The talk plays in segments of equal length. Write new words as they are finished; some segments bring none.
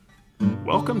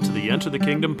Welcome to the Enter the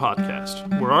Kingdom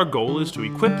podcast, where our goal is to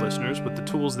equip listeners with the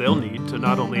tools they'll need to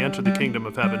not only enter the kingdom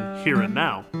of heaven here and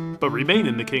now, but remain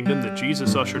in the kingdom that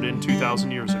Jesus ushered in 2,000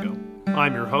 years ago.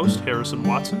 I'm your host, Harrison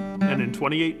Watson, and in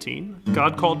 2018,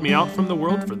 God called me out from the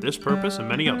world for this purpose and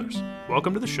many others.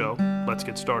 Welcome to the show. Let's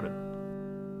get started.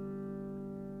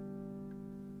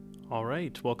 All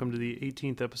right, welcome to the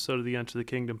 18th episode of the Enter the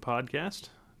Kingdom podcast.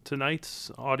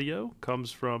 Tonight's audio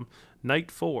comes from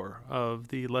Night 4 of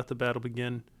the Let the Battle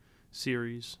Begin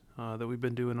series that we've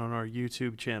been doing on our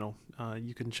YouTube channel.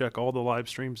 You can check all the live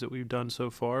streams that we've done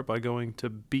so far by going to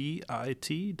bit.ly/ETK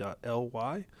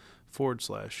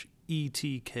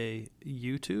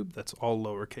YouTube. That's all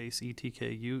lowercase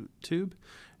ETK YouTube,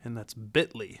 and that's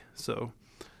bit.ly. So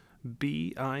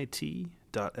bit.ly/ETK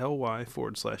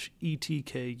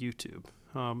YouTube.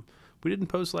 We didn't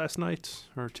post last night,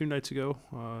 or 2 nights ago,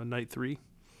 night 3,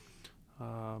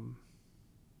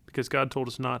 because God told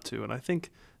us not to. And I think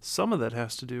some of that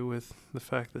has to do with the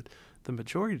fact that the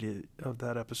majority of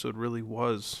that episode really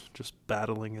was just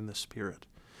battling in the Spirit.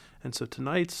 And so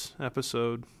tonight's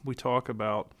episode, we talk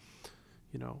about,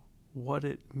 what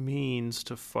it means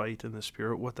to fight in the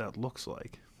Spirit, what that looks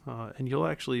like. And you'll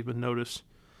actually even notice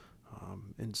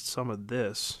in some of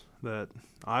this that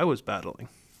I was battling.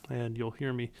 And you'll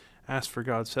hear me ask for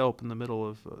God's help in the middle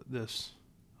of this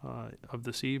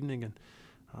evening. And,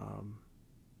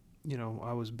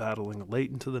 I was battling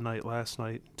late into the night last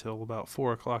night until about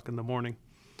 4 o'clock in the morning.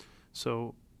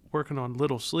 So working on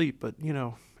little sleep, but,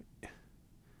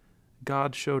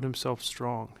 God showed himself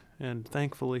strong. And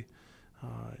thankfully,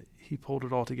 he pulled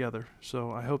it all together.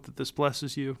 So I hope that this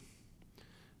blesses you.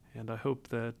 And I hope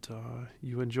that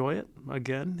you enjoy it.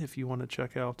 Again, if you want to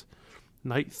check out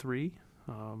Night 3,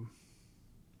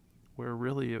 where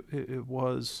really it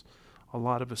was a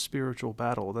lot of a spiritual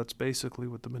battle. That's basically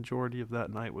what the majority of that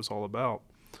night was all about.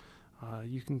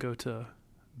 You can go to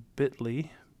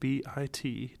bit.ly, bit.ly/ETK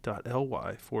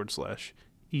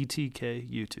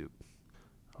YouTube.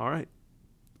 All right.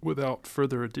 Without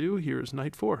further ado, here's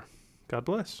Night 4. God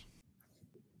bless.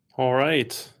 All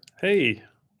right. Hey,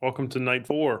 welcome to Night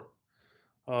 4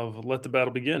 of Let the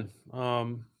Battle Begin.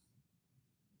 I'm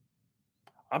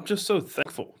just so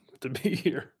thankful to be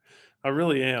here. I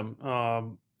really am.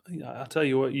 I'll tell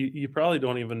you what, you probably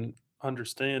don't even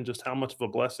understand just how much of a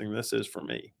blessing this is for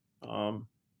me. I'm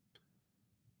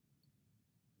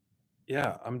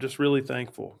just really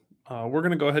thankful. We're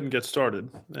going to go ahead and get started.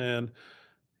 And,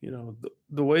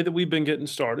 the way that we've been getting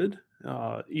started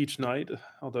each night,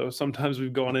 although sometimes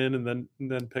we've gone in and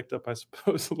then picked up, I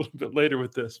suppose, a little bit later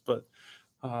with this, but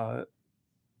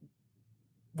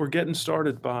we're getting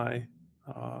started by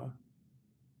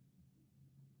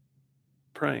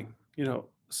praying.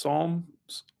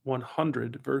 Psalms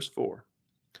 100 verse 4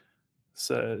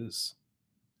 says,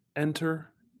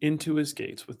 "Enter into his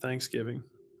gates with thanksgiving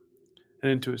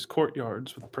and into his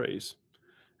courtyards with praise."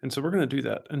 And so we're going to do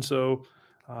that. And so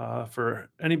for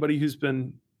anybody who's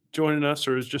been joining us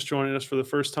or is just joining us for the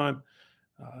first time,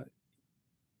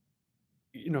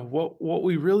 what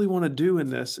we really want to do in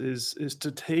this is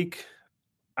to take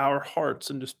our hearts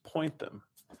and just point them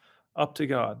up to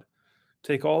God.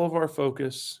 Take all of our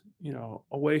focus,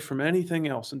 away from anything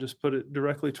else and just put it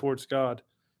directly towards God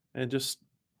and just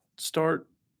start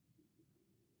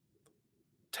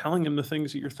telling him the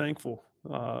things that you're thankful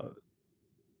to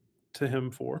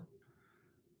him for.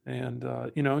 And,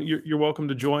 you're welcome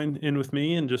to join in with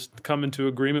me and just come into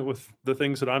agreement with the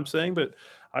things that I'm saying. But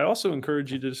I also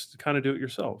encourage you to just kind of do it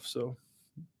yourself. So,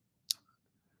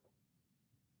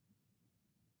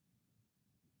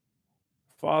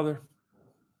 Father,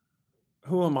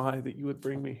 who am I that you would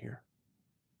bring me here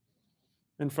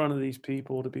in front of these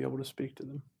people to be able to speak to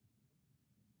them?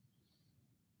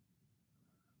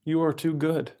 You are too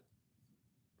good.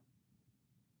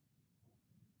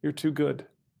 You're too good.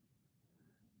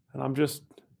 And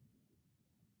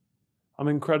I'm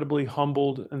incredibly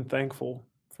humbled and thankful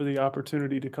for the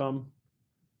opportunity to come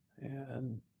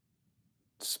and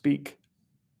speak.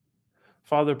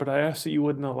 Father, but I ask that you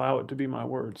wouldn't allow it to be my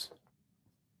words.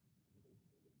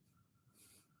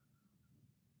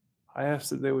 I ask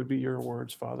that they would be your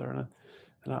words, Father.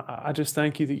 And I just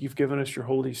thank you that you've given us your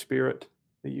Holy Spirit,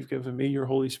 that you've given me your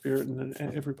Holy Spirit, and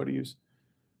everybody who's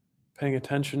paying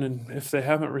attention. And if they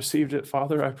haven't received it,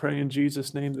 Father, I pray in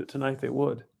Jesus' name that tonight they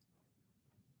would.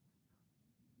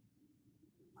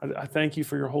 I thank you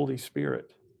for your Holy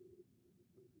Spirit,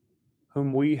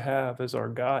 whom we have as our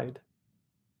guide.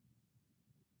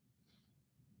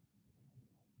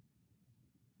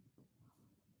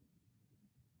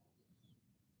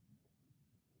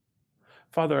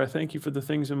 Father, I thank you for the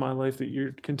things in my life that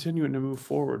you're continuing to move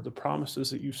forward, the promises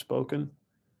that you've spoken,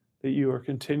 that you are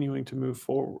continuing to move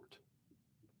forward.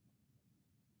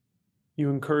 You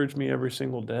encourage me every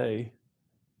single day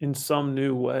in some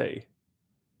new way.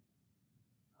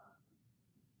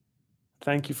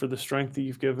 Thank you for the strength that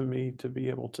you've given me to be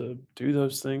able to do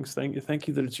those things. Thank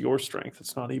you that it's your strength.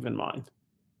 It's not even mine.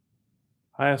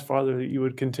 I ask, Father, that you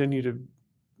would continue to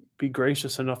be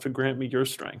gracious enough to grant me your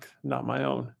strength, not my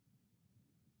own.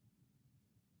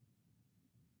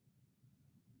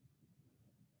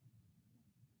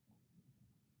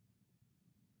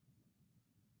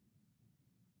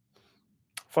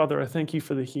 Father, I thank you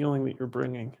for the healing that you're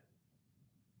bringing.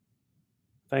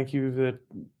 Thank you that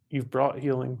you've brought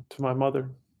healing to my mother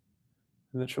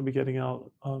and that she'll be getting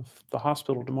out of the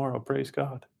hospital tomorrow. Praise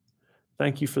God.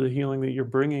 Thank you for the healing that you're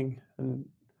bringing and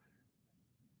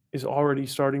is already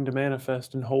starting to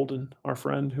manifest in Holden, our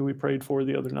friend who we prayed for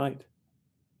the other night.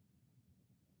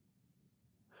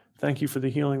 Thank you for the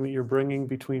healing that you're bringing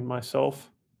between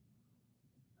myself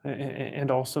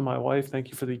and also my wife. Thank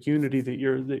you for the unity that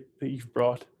you've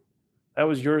brought.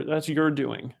 That's your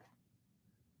doing.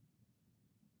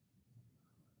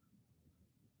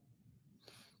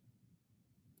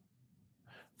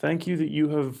 Thank you that you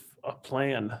have a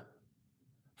plan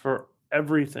for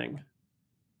everything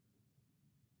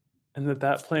and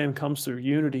that plan comes through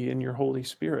unity in your Holy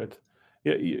Spirit.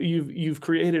 You've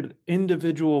created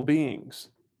individual beings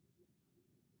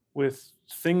with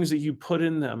things that you put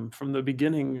in them from the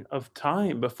beginning of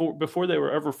time before they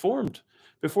were ever formed,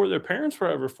 before their parents were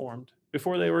ever formed,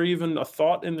 before they were even a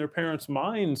thought in their parents'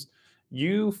 minds.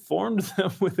 You formed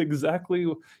them with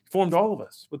formed all of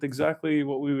us with exactly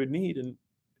what we would need.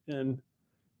 And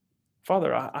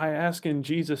Father, I ask in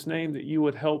Jesus' name that you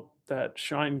would help that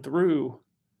shine through.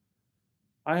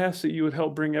 I ask that you would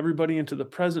help bring everybody into the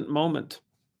present moment,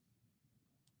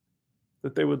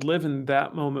 that they would live in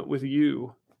that moment with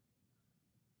you,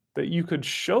 that you could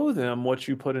show them what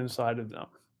you put inside of them,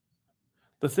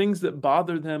 the things that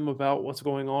bother them about what's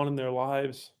going on in their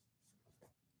lives.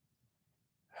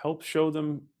 Help show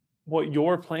them what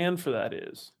your plan for that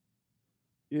is.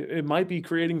 It might be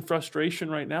creating frustration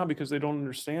right now because they don't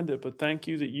understand it, but thank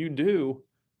you that you do.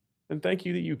 And thank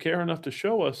you that you care enough to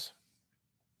show us.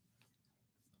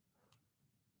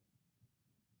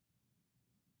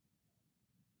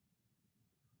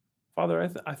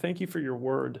 Father, I thank you for your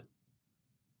word.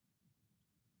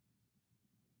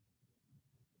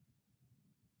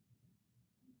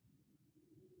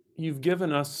 You've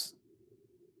given us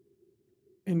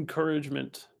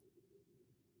encouragement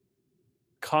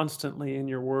constantly in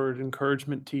your word,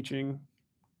 encouragement, teaching,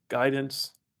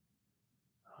 guidance,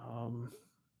 um,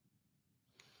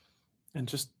 and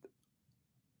just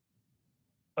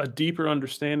a deeper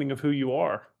understanding of who you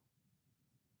are.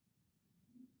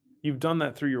 You've done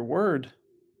that through your word.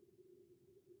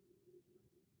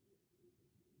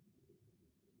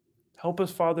 Help us,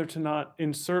 Father, to not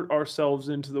insert ourselves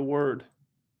into the word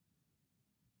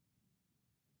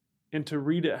and to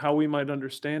read it how we might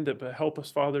understand it, but help us,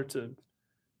 Father, to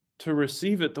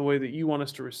receive it the way that you want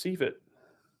us to receive it.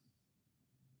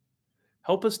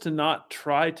 Help us to not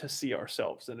try to see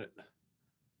ourselves in it,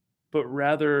 but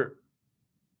rather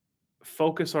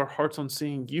focus our hearts on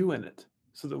seeing you in it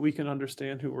so that we can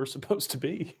understand who we're supposed to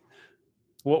be,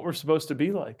 what we're supposed to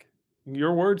be like.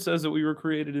 Your word says that we were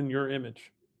created in your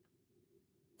image.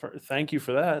 Thank you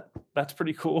for that. That's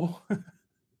pretty cool.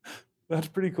 That's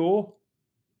pretty cool.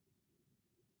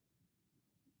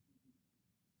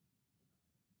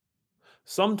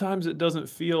 Sometimes it doesn't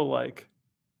feel like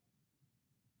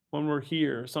when we're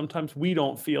here, sometimes we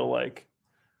don't feel like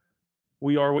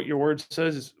we are what your word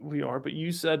says we are, but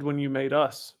you said when you made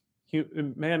us,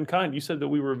 mankind, you said that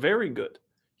we were very good.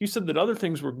 You said that other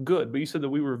things were good, but you said that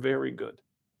we were very good.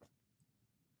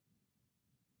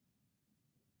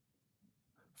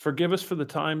 Forgive us for the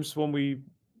times when we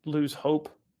lose hope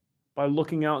by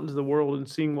looking out into the world and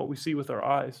seeing what we see with our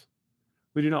eyes.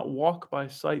 We do not walk by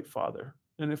sight, Father.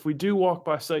 And if we do walk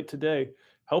by sight today,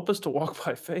 help us to walk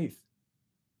by faith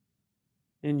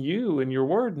in you and your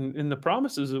word and in the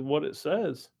promises of what it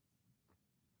says.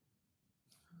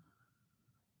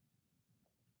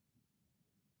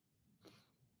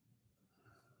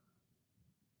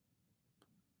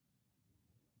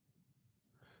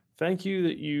 Thank you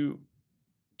that you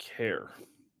care.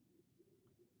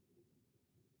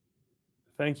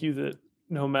 Thank you that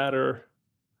no matter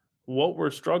what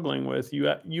we're struggling with,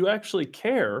 you actually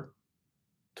care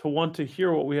to want to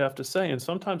hear what we have to say, and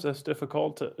sometimes that's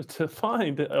difficult to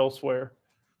find elsewhere.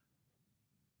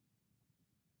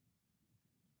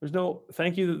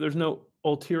 Thank you that there's no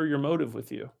ulterior motive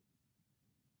with you.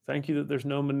 Thank you that there's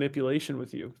no manipulation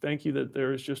with you. Thank you that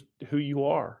there is just who you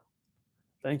are.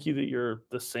 Thank you that you're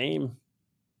the same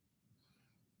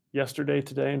yesterday,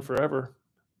 today, and forever,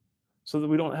 so that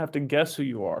we don't have to guess who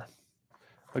you are.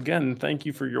 Again, thank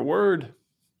you for your word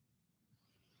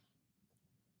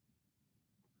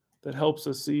that helps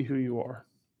us see who you are.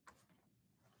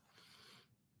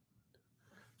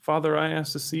 Father, I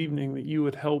ask this evening that you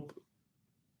would help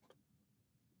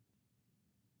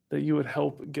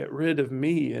get rid of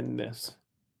me in this.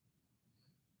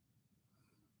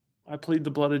 I plead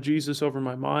the blood of Jesus over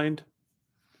my mind,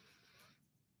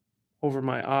 over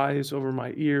my eyes, over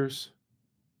my ears,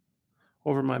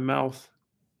 over my mouth,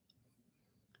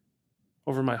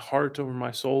 over my heart, over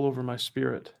my soul, over my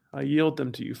spirit. I yield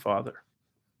them to you, Father.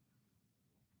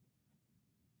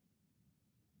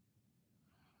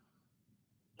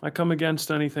 I come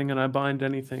against anything and I bind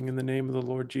anything in the name of the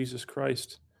Lord Jesus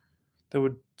Christ that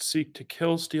would seek to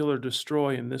kill, steal, or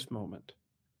destroy in this moment.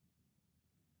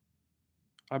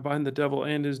 I bind the devil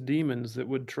and his demons that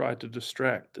would try to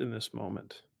distract in this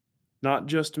moment. Not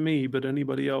just me, but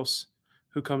anybody else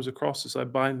who comes across us. I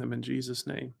bind them in Jesus'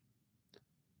 name.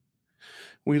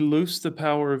 We loose the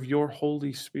power of your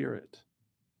Holy Spirit,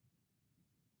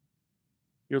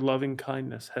 your loving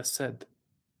kindness, hesed.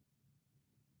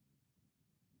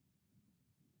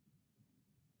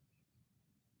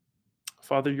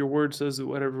 Father, your word says that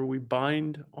whatever we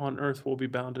bind on earth will be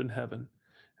bound in heaven,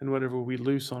 and whatever we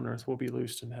loose on earth will be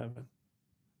loosed in heaven.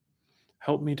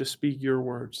 Help me to speak your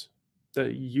words,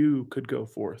 that you could go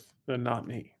forth and not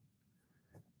me.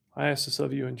 I ask this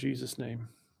of you in Jesus' name.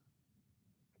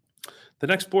 The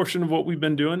next portion of what we've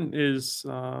been doing is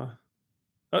I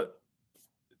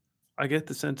get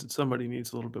the sense that somebody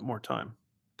needs a little bit more time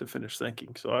to finish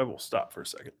thinking, so I will stop for a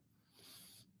second.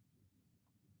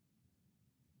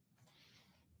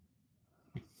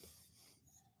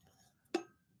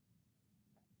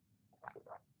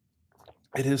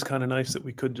 It is kind of nice that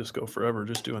we could just go forever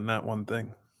just doing that one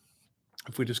thing.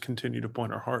 If we just continue to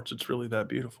point our hearts, it's really that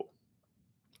beautiful.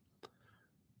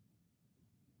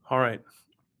 All right.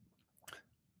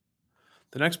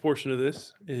 The next portion of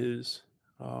this is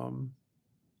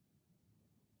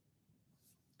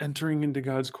entering into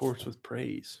God's courts with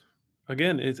praise.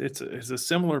 Again, it's a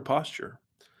similar posture.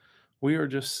 We are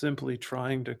just simply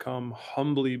trying to come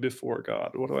humbly before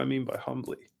God. What do I mean by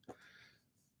humbly?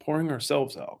 Pouring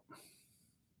ourselves out.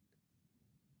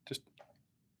 Just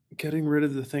getting rid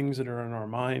of the things that are in our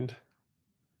mind.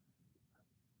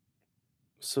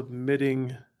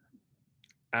 Submitting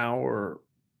our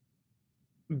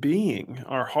being,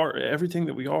 our heart, everything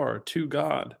that we are to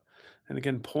God. And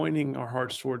again, pointing our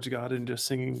hearts towards God and just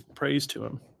singing praise to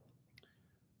him.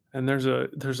 And I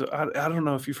don't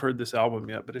know if you've heard this album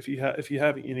yet, but if you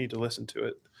haven't, you need to listen to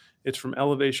it. It's from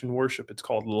Elevation Worship. It's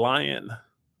called Lion.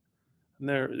 And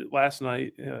there, last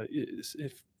night,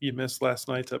 if you missed last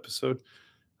night's episode,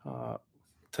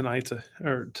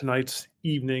 tonight's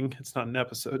evening. It's not an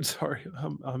episode. Sorry,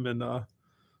 I'm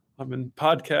in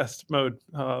podcast mode.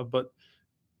 But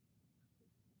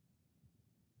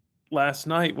last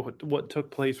night, what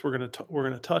took place? We're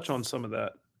gonna touch on some of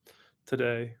that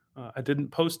today. I didn't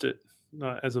post it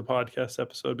as a podcast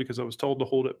episode because I was told to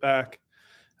hold it back.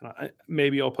 And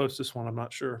maybe I'll post this one. I'm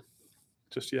not sure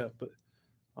just yet. But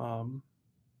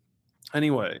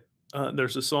anyway,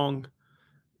 there's a song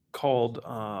called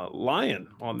Lion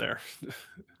on there.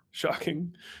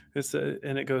 Shocking.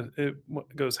 And it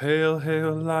goes, Hail,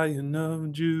 hail, Lion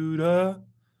of Judah,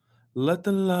 let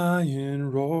the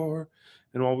lion roar.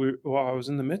 And while I was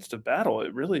in the midst of battle,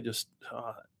 it really just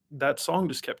that song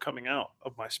just kept coming out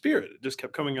of my spirit. It just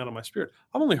kept coming out of my spirit.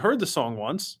 I've only heard the song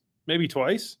once, maybe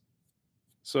twice,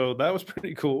 so that was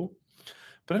pretty cool.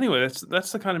 But anyway,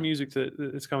 that's the kind of music that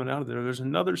is coming out of there. There's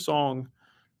another song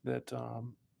that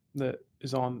that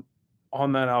is on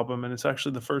that album, and it's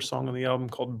actually the first song on the album,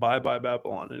 called Bye Bye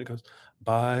Babylon, and it goes,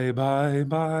 bye bye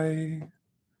bye,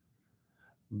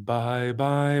 bye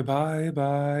bye bye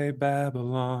bye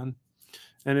Babylon.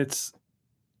 And it's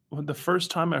the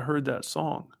first time I heard that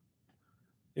song,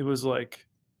 it was like,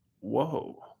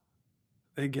 whoa,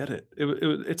 they get it.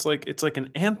 It's like an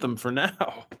anthem for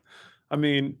now. I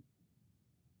mean,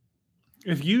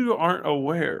 if you aren't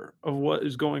aware of what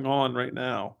is going on right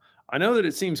now, I know that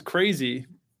it seems crazy.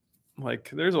 Like,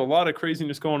 there's a lot of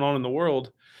craziness going on in the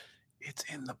world. It's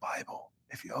in the Bible.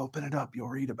 If you open it up, you'll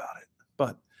read about it.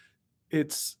 But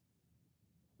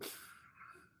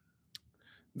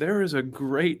there is a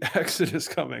great Exodus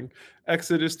coming.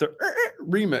 Exodus, the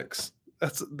remix.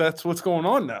 That's what's going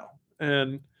on now.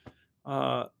 And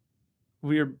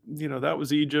we are, that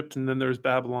was Egypt, and then there's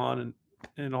Babylon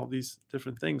and all these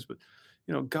different things. But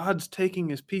God's taking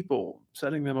his people,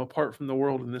 setting them apart from the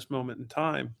world in this moment in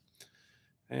time.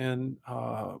 And,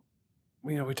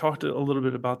 we talked a little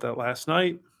bit about that last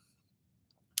night,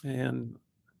 and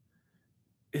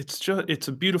it's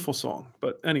a beautiful song.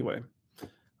 But anyway,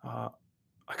 uh,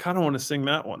 I kind of want to sing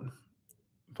that one,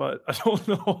 but I don't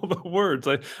know all the words.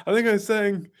 I think I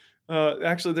sang,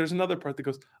 actually, there's another part that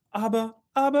goes, Abba,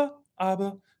 Abba,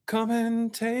 Abba, come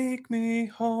and take me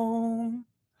home.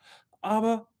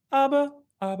 Abba, Abba,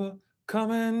 Abba,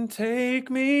 come and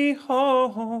take me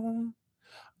home.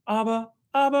 Abba,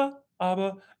 Abba,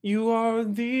 Abba, you are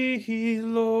the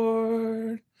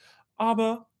Lord.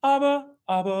 Abba, Abba,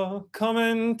 Abba, come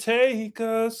and take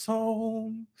us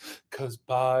home. 'Cause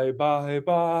bye, bye,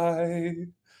 bye.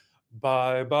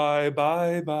 Bye, bye,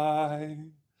 bye, bye.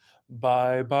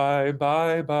 Bye, bye,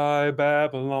 bye, bye,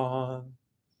 Babylon.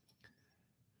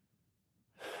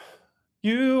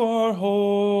 You are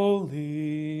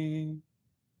holy.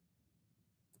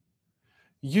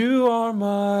 You are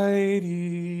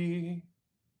mighty.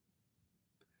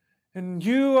 And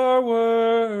you are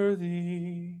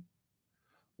worthy,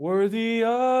 worthy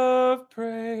of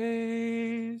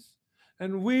praise.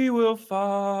 And we will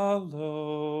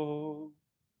follow.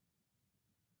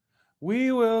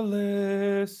 We will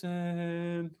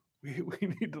listen.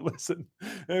 We need to listen.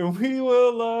 And we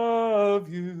will love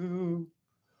you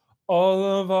all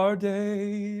of our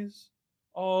days,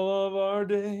 all of our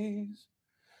days.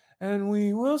 And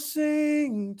we will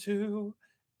sing to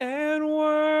and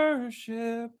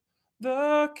worship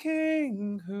the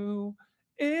King who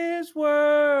is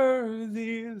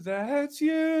worthy. That's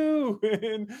you.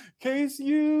 In case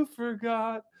you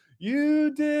forgot,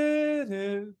 you did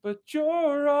it, but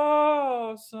you're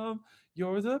awesome.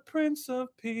 You're the Prince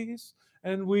of Peace,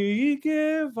 and we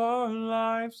give our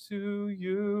lives to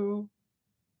you.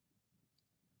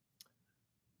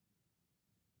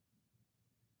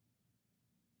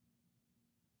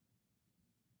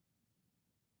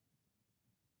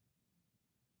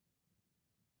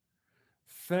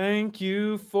 Thank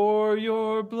you for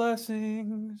your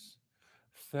blessings.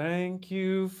 Thank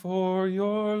you for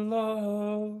your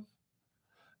love.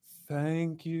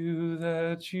 Thank you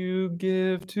that you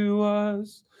give to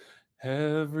us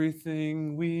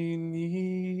everything we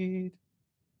need.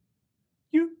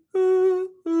 You,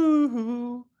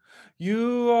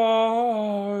 you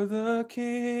are the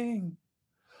King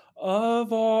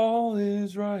of all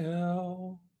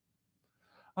Israel.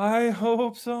 I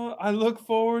hope so. I look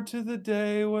forward to the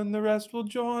day when the rest will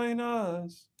join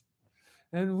us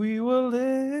and we will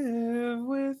live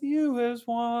with you as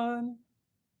one.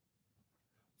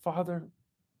 Father,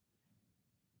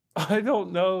 I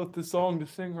don't know the song to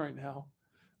sing right now,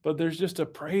 but there's just a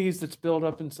praise that's built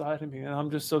up inside of me, and I'm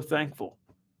just so thankful.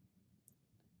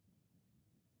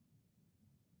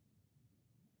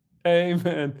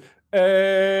 Amen.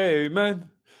 Amen.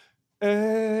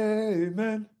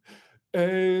 Amen.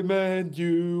 Amen.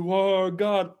 You are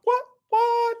God. What?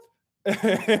 What?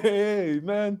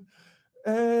 Amen.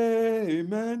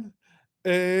 Amen.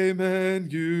 Amen.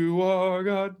 You are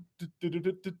God.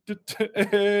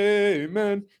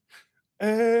 Amen.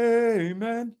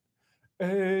 Amen.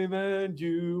 Amen.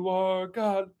 You are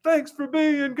God. Thanks for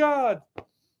being God.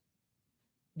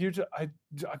 I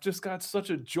just got such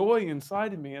a joy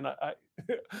inside of me, and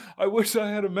I wish I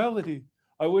had a melody.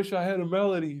 I wish I had a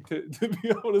melody to be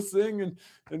able to sing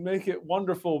and make it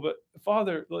wonderful. But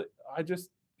Father, like, I just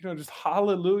just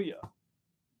hallelujah.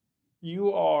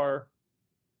 You are,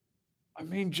 I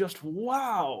mean, just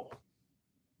wow.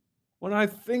 When I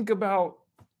think about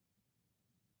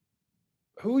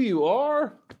who you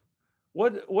are,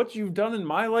 what you've done in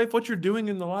my life, what you're doing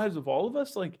in the lives of all of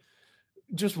us, like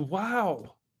just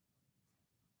wow.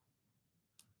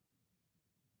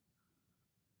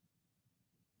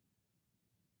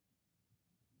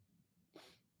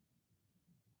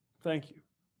 Thank you.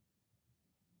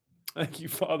 Thank you,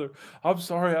 Father. I'm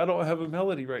sorry I don't have a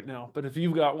melody right now, but if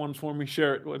you've got one for me,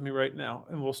 share it with me right now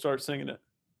and we'll start singing it.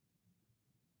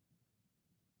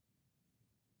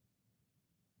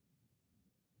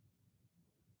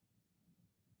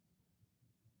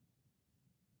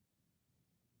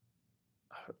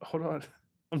 Hold on.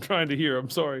 I'm trying to hear.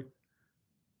 I'm sorry.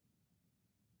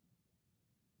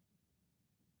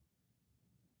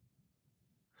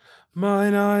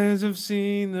 Mine eyes have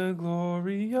seen the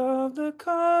glory of the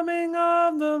coming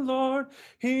of the Lord.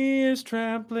 He is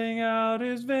trampling out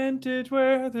his vintage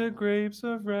where the grapes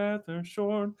of wrath are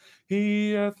shorn.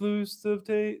 He hath loosed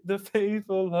the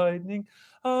faithful lightning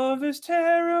of his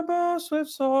terrible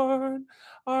swift sword.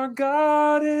 Our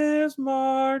God is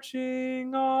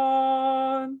marching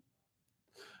on.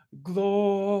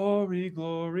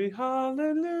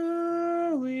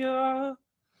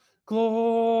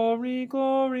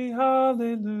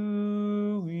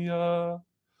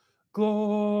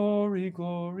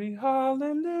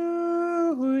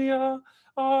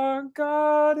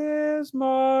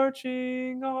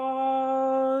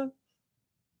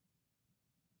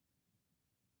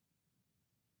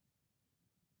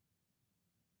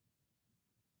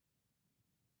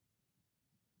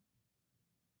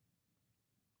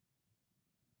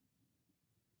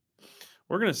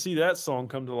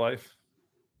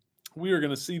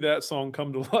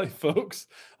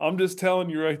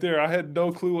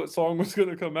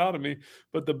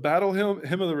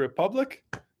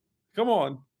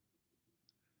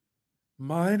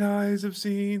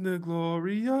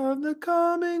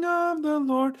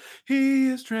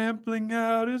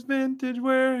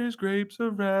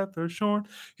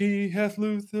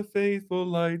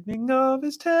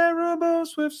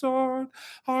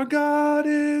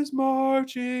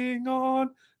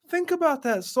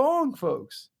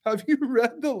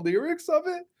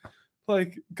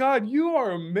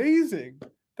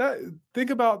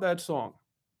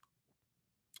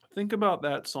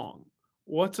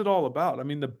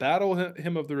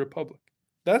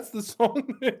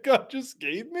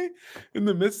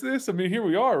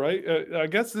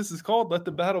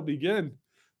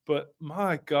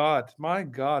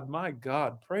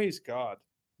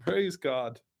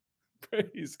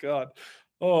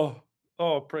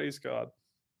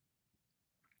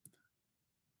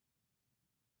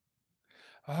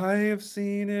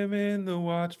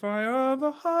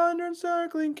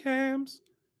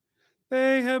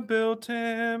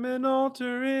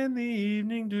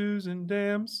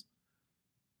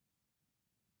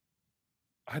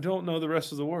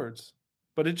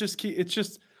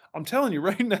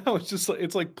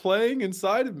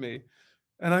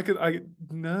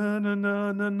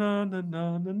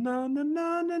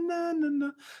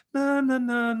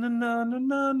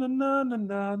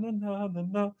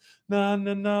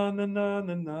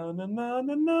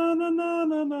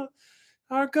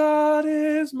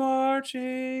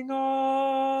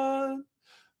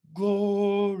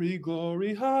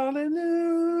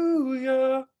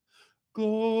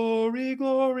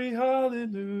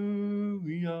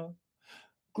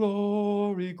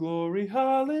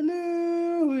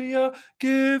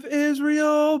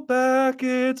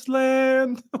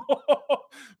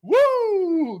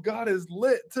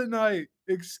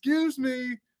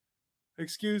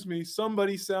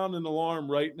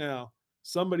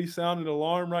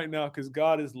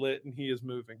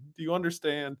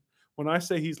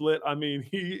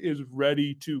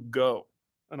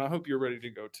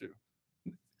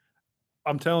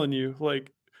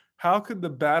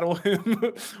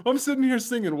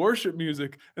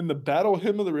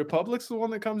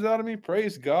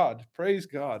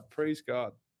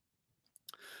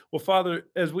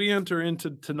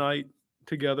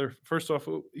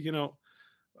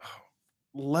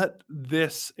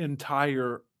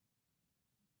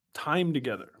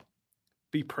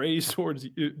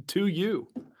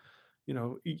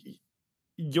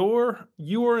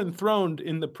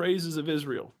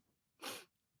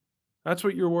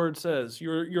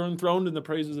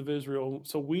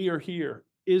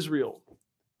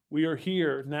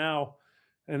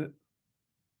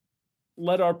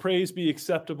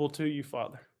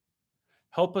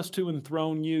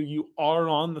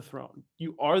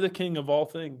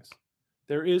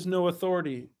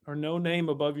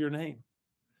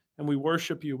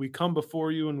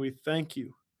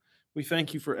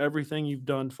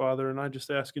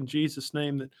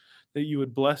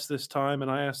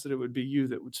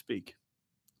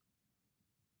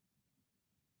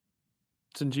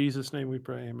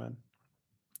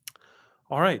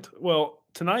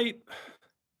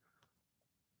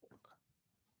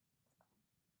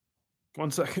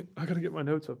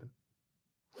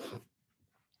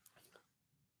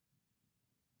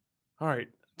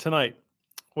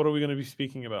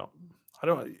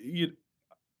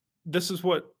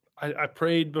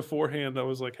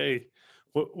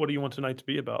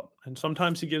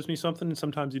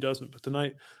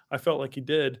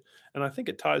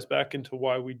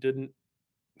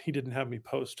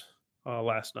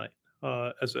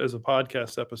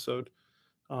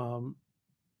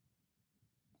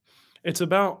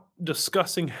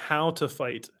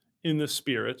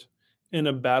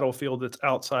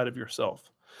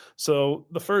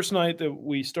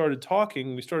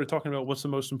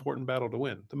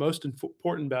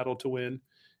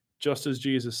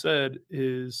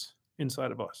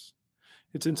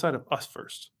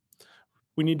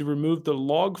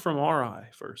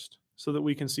 so that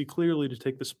we can see clearly to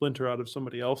take the splinter out of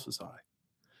somebody else's eye.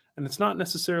 And it's not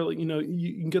necessarily,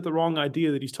 you can get the wrong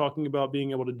idea that he's talking about being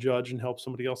able to judge and help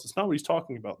somebody else. It's not what he's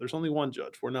talking about. There's only one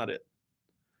judge. We're not it.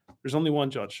 There's only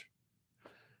one judge.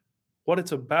 What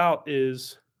it's about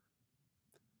is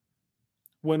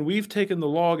when we've taken the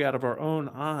log out of our own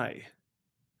eye,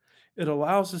 it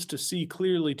allows us to see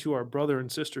clearly to our brother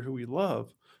and sister who we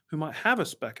love, who might have a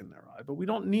speck in their eye, but we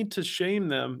don't need to shame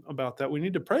them about that. We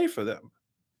need to pray for them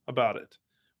about it.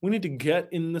 We need to get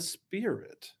in the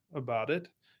spirit about it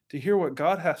to hear what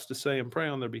God has to say and pray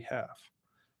on their behalf.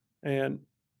 And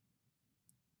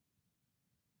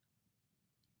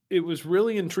it was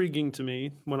really intriguing to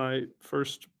me when I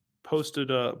first posted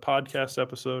a podcast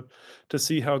episode to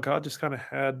see how God just kind of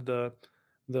had the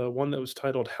one that was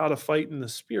titled "How to Fight in the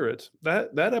Spirit."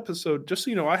 That episode, just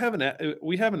so you know,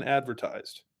 we haven't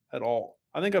advertised at all.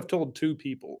 I think I've told two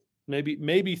people,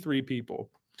 maybe three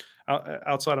people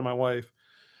outside of my wife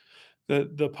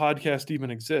that the podcast even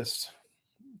exists.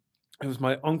 It was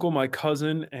my uncle, my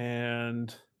cousin,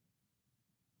 and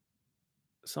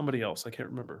somebody else. I can't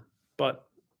remember, but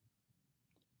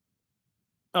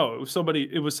oh, it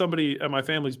was somebody at my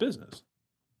family's business.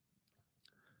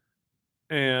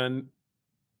 And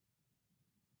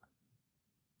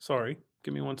sorry,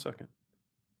 give me 1 second.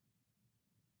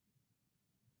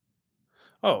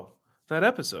 Oh, that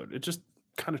episode, it just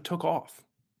kind of took off.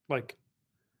 Like,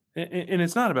 and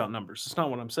it's not about numbers. It's not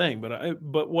what I'm saying,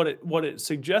 but what it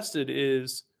suggested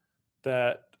is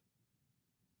that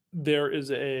there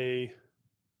is a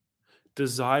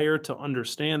desire to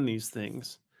understand these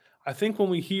things. I think when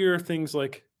we hear things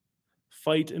like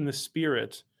fight in the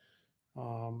spirit,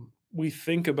 we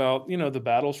think about, the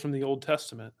battles from the Old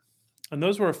Testament. And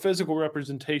those were a physical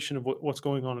representation of what's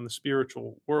going on in the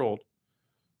spiritual world,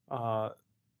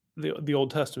 the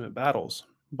Old Testament battles.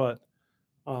 But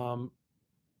um,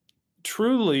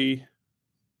 truly,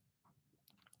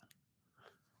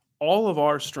 all of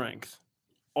our strength,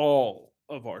 all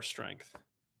of our strength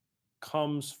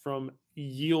comes from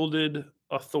yielded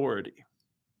authority.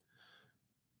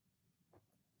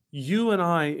 You and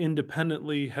I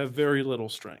independently have very little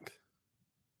strength,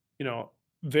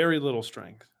 very little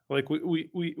strength. Like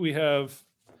we have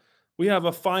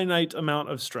a finite amount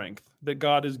of strength that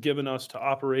God has given us to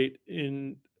operate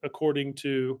in according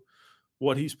to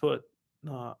what He's put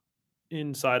uh,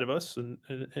 inside of us,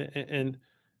 and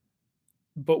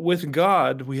but with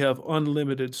God we have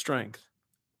unlimited strength,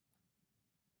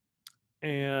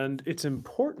 and it's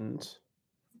important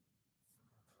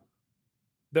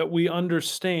that we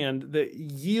understand that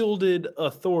yielded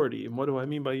authority. And what do I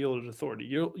mean by yielded authority?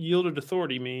 Yielded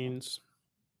authority means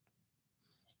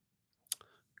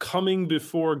coming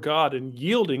before God and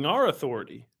yielding our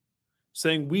authority,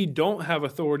 saying, "We don't have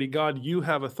authority, God, you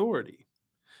have authority.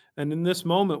 And in this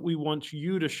moment, we want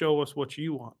you to show us what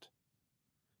you want."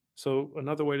 So,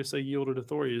 another way to say yielded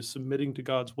authority is submitting to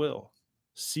God's will,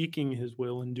 seeking His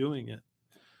will and doing it.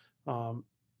 Um,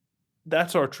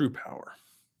 that's our true power.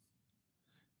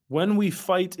 When we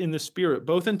fight in the spirit,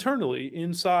 both internally,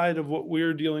 inside of what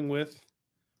we're dealing with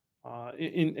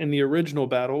in the original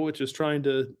battle, which is trying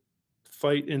to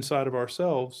fight inside of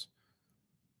ourselves,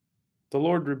 the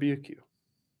Lord rebuke you.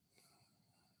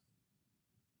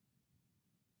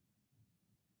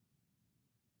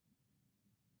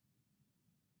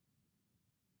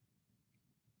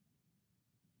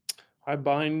 I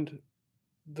bind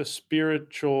the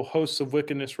spiritual hosts of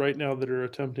wickedness right now that are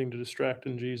attempting to distract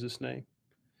in Jesus' name.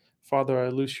 Father, I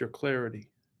loose your clarity,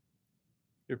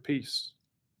 your peace.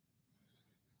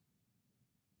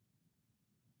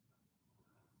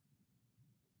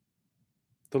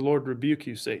 The Lord rebuke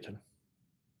you, Satan.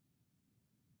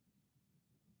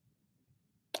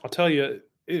 I'll tell you,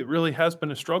 it really has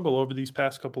been a struggle over these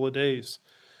past couple of days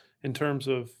in terms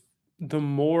of the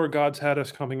more God's had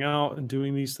us coming out and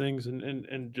doing these things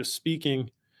and just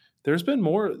speaking, there's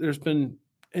been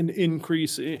an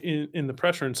increase in the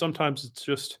pressure. And sometimes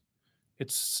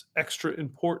it's extra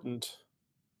important.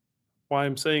 Why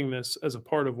I'm saying this as a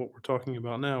part of what we're talking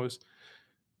about now is,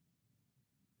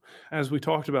 as we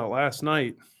talked about last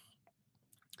night,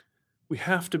 we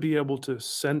have to be able to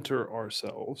center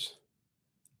ourselves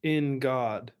in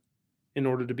God in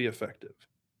order to be effective.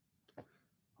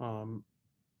 Um,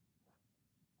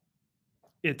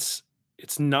 it's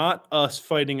not us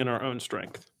fighting in our own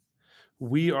strength.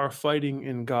 We are fighting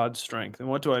in God's strength. And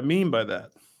what do I mean by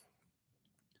that?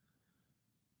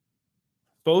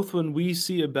 Both when we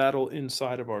see a battle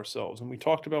inside of ourselves, and we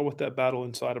talked about what that battle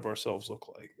inside of ourselves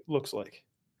looks like.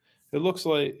 It looks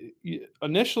like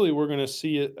initially we're going to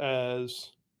see it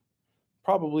as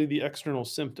probably the external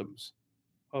symptoms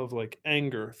of like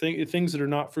anger, things that are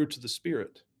not fruits of the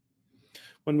spirit.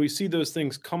 When we see those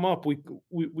things come up,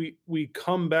 we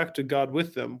come back to God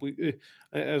with them.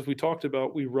 As we talked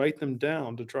about, we write them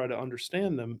down to try to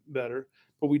understand them better.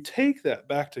 But we take that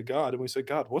back to God and we say,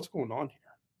 God, what's going on here?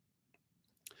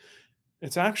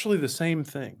 It's actually the same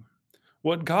thing.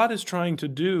 What God is trying to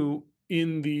do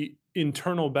in the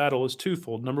internal battle is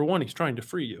twofold. Number one, He's trying to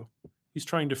free you. He's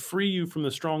trying to free you from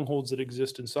the strongholds that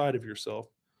exist inside of yourself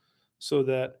so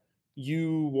that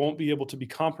you won't be able to be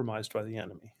compromised by the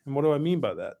enemy. And what do I mean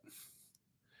by that?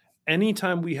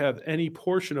 Anytime we have any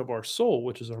portion of our soul,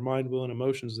 which is our mind, will, and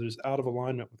emotions, that is out of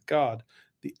alignment with God,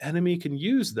 the enemy can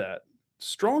use that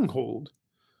stronghold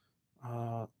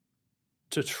uh,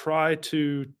 to try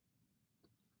to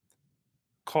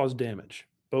cause damage,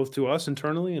 both to us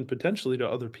internally and potentially to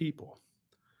other people.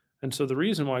 And so the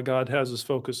reason why God has us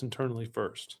focus internally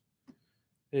first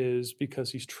is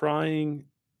because he's trying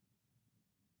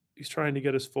to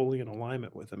get us fully in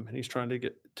alignment with him, and he's trying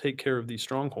to take care of these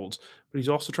strongholds, but he's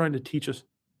also trying to teach us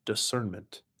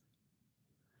discernment.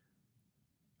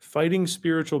 Fighting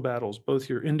spiritual battles, both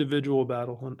your individual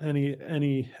battle and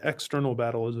any external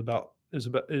battle,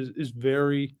 is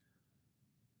very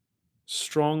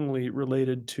strongly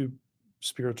related to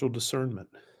spiritual discernment.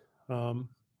 Um,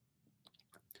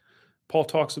 Paul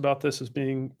talks about this as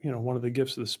being, one of the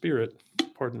gifts of the Spirit.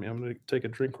 Pardon me, I'm going to take a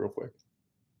drink real quick.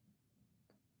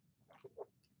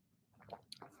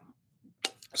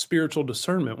 Spiritual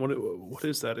discernment. What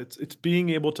is that? It's being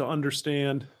able to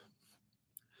understand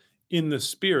in the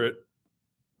Spirit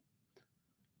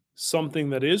something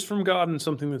that is from God and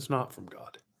something that's not from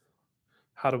God.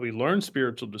 How do we learn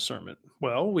spiritual discernment?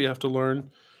 Well, we have to learn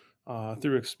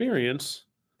through experience.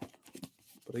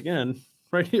 But again,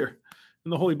 right here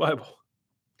in the Holy Bible,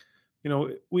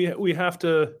 we have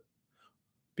to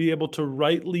be able to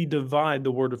rightly divide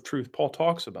the word of truth. Paul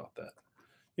talks about that.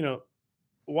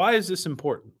 Why is this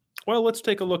important? Well, let's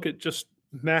take a look at just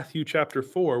Matthew chapter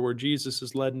 4, where Jesus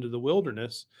is led into the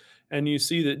wilderness, and you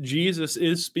see that Jesus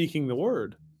is speaking the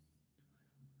word.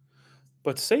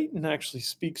 But Satan actually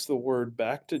speaks the word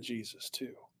back to Jesus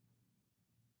too.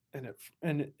 And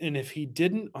if he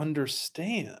didn't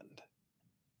understand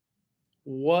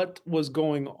what was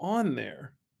going on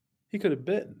there, he could have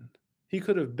bitten. He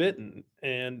could have bitten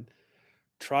and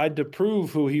tried to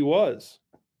prove who he was.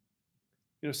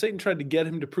 Satan tried to get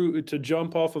him to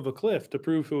jump off of a cliff to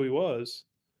prove who he was,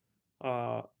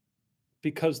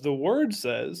 because the word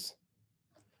says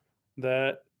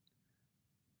that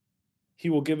he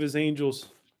will give his angels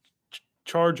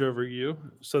charge over you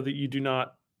so that you do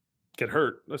not get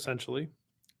hurt, essentially,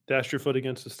 dash your foot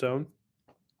against a stone.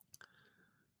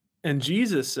 And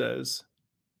Jesus says,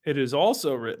 it is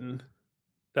also written,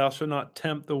 thou shalt not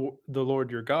tempt the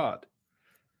Lord your God,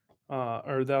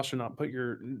 or thou shalt not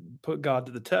put God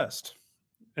to the test.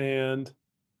 And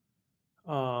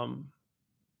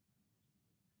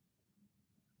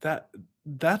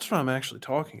that's what I'm actually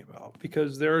talking about,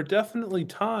 because there are definitely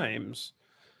times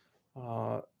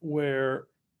where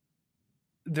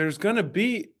there's going to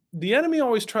be the enemy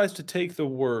always tries to take the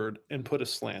word and put a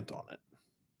slant on it,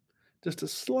 just a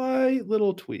slight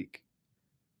little tweak.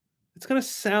 It's going to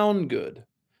sound good,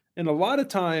 and a lot of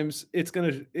times it's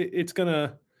going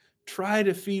to try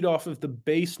to feed off of the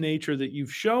base nature that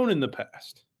you've shown in the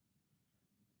past.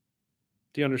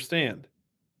 Do you understand?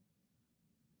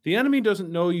 The enemy doesn't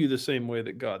know you the same way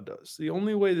that God does. The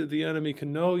only way that the enemy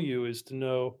can know you is to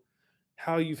know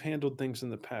how you've handled things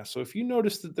in the past. So if you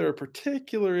notice that there are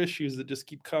particular issues that just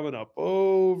keep coming up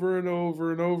over and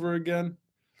over and over again,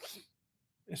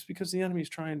 it's because the enemy's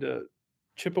trying to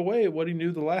chip away at what he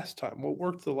knew the last time, what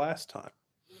worked the last time.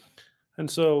 And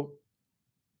so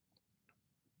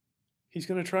he's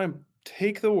going to try and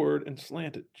take the word and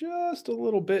slant it just a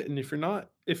little bit. And if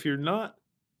you're not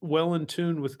well in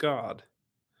tune with God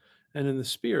and in the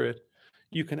Spirit,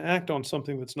 you can act on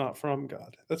something that's not from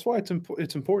God. That's why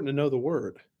it's important to know the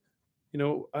word.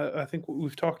 I think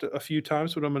we've talked a few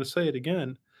times, but I'm going to say it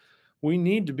again. We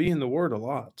need to be in the word a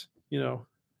lot,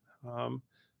 um,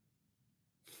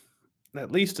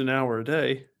 at least an hour a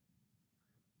day,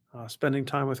 spending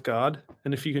time with God.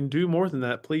 And if you can do more than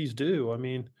that, please do. I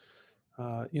mean,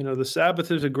 the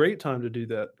Sabbath is a great time to do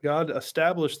that. God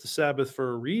established the Sabbath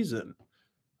for a reason.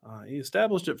 He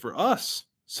established it for us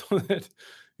so that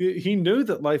he knew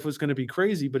that life was going to be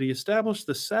crazy, but he established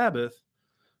the Sabbath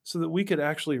so that we could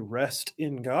actually rest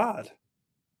in God,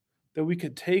 that we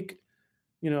could take,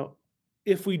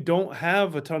 if we don't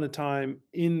have a ton of time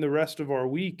in the rest of our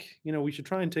week, we should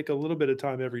try and take a little bit of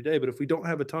time every day. But if we don't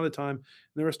have a ton of time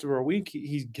in the rest of our week,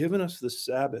 he's given us the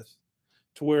Sabbath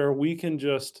to where we can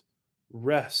just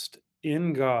rest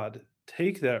in God,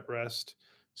 take that rest,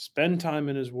 spend time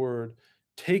in His Word,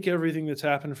 take everything that's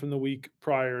happened from the week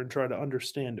prior and try to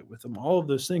understand it with Him. All of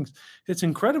those things. It's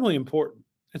incredibly important.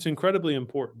 It's incredibly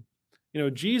important.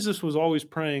 Jesus was always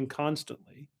praying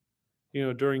constantly,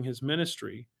 during His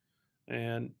ministry.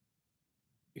 And,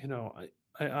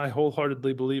 I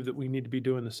wholeheartedly believe that we need to be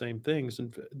doing the same things.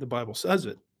 And the Bible says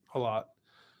it a lot.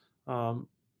 Um,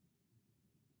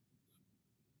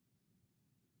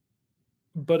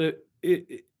 but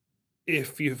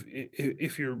if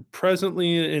you're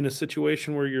presently in a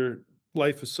situation where your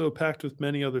life is so packed with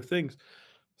many other things,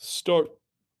 start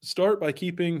start by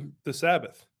keeping the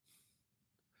Sabbath.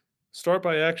 Start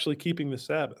by actually keeping the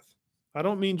Sabbath. I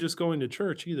don't mean just going to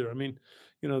church either. I mean,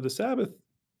 the Sabbath,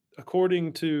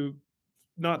 according to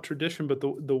not tradition, but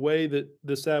the way that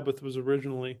the Sabbath was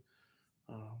originally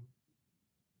um,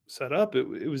 set up,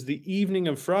 it was the evening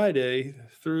of Friday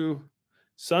through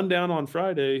sundown on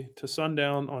Friday to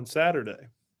sundown on Saturday.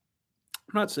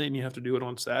 I'm not saying you have to do it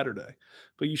on Saturday,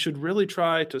 but you should really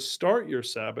try to start your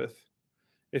Sabbath.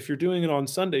 If you're doing it on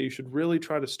Sunday, you should really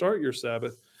try to start your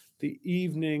Sabbath the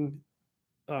evening,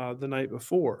 the night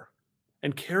before,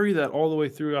 and carry that all the way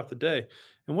throughout the day.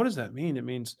 And what does that mean? It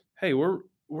means, hey,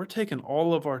 we're taking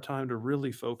all of our time to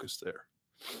really focus there.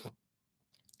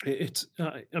 It's,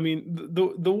 I mean,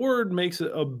 the word makes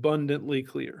it abundantly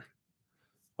clear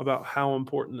about how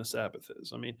important the Sabbath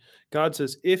is. I mean, God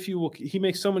says, if you will, He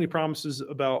makes so many promises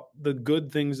about the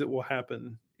good things that will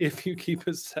happen if you keep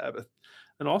His Sabbath,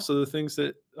 and also the things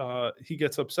that He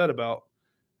gets upset about,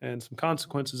 and some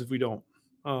consequences if we don't.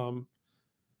 Um,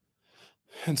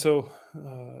 and so,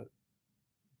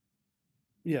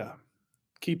 yeah,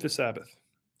 keep the Sabbath.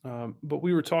 But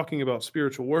we were talking about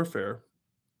spiritual warfare,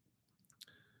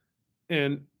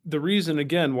 and the reason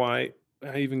again why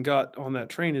I even got on that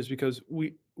train is because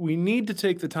we need to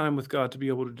take the time with God to be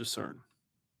able to discern,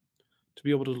 to be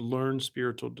able to learn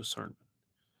spiritual discernment.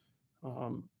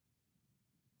 Um,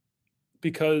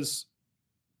 because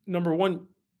number one,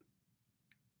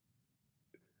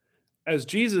 as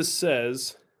Jesus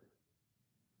says,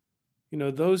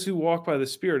 those who walk by the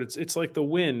Spirit, it's like the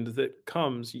wind that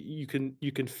comes. You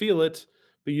can feel it,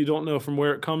 but you don't know from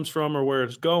where it comes from or where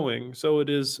it's going. So it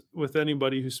is with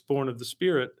anybody who's born of the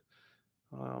Spirit.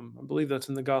 I believe that's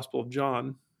in the Gospel of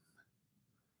John.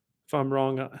 If I'm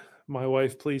wrong, my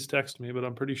wife, please text me, but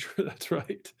I'm pretty sure that's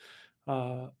right.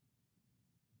 Uh,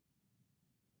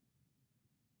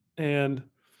 and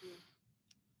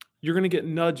you're going to get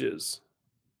nudges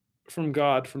from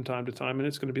God from time to time, and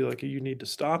it's going to be like you need to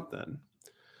stop then.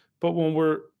 But when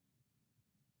we're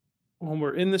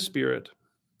in the Spirit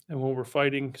and when we're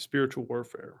fighting spiritual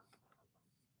warfare,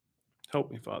 help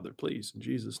me, Father, please. In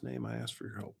Jesus' name, I ask for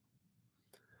your help.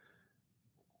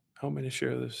 Help me to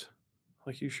share this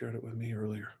like you shared it with me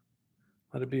earlier.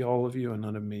 Let it be all of you and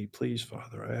none of me. Please,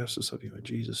 Father, I ask this of you in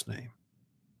Jesus' name.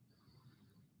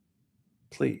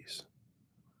 Please.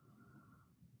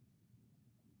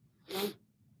 Please.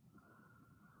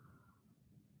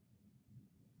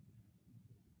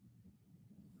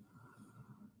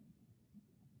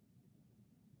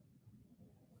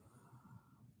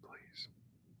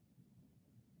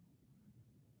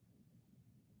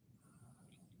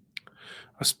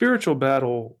 A spiritual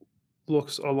battle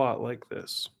looks a lot like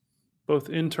this, both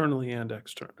internally and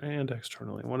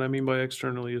externally. What I mean by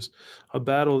externally is a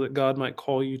battle that God might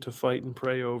call you to fight and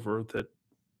pray over that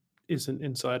isn't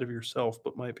inside of yourself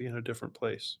but might be in a different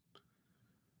place.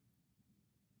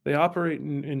 They operate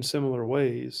in similar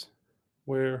ways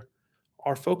where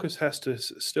our focus has to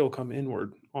still come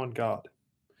inward on God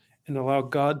and allow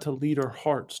God to lead our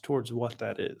hearts towards what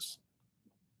that is,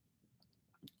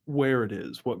 where it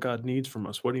is, what God needs from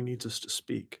us, what He needs us to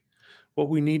speak. What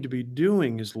we need to be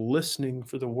doing is listening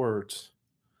for the words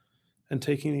and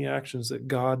taking the actions that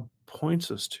God points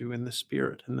us to in the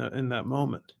Spirit in that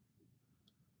moment.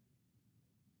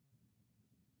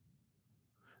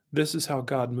 This is how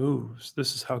God moves.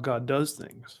 This is how God does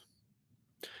things.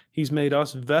 He's made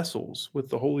us vessels with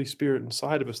the Holy Spirit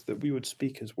inside of us that we would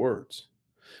speak His words.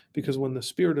 Because when the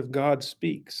Spirit of God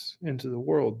speaks into the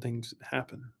world, things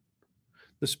happen.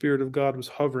 The Spirit of God was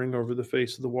hovering over the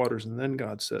face of the waters, and then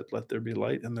God said, "Let there be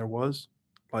light," and there was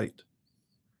light.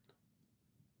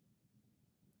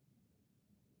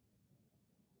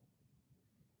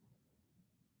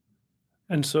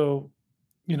 And so,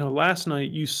 last night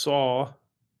you saw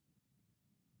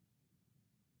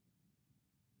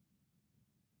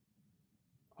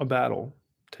a battle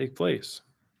take place.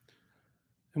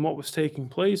 And what was taking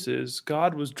place is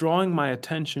God was drawing my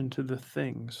attention to the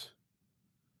things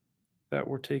that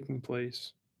were taking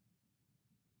place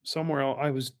somewhere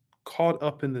else. caught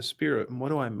up in the spirit. And what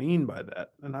do I mean by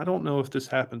that? And I don't know if this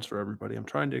happens for everybody. I'm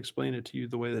trying to explain it to you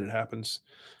the way that it happens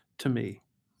to me,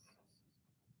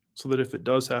 so that if it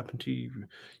does happen to you,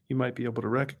 you might be able to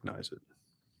recognize it.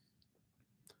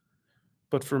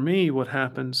 But for me, what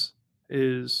happens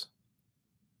is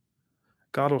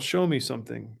God will show me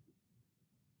something.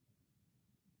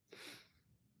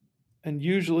 And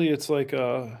usually it's like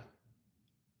I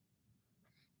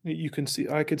could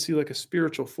see like a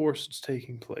spiritual force that's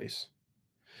taking place.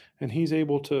 And he's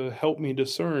able to help me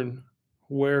discern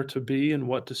where to be and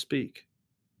what to speak.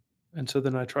 And so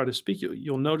then I try to speak.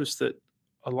 You'll notice that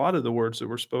a lot of the words that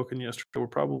were spoken yesterday were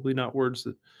probably not words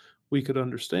that we could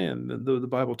understand. Though the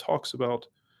Bible talks about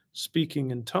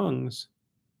speaking in tongues,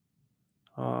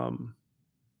 um,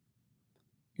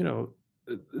 you know,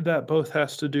 that both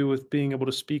has to do with being able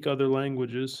to speak other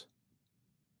languages.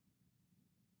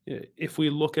 If we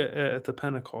look at the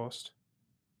Pentecost,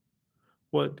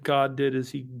 what God did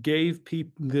is He gave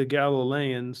the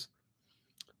Galileans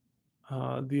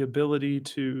the ability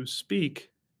to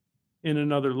speak in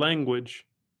another language,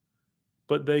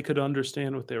 but they could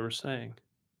understand what they were saying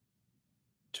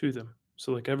to them.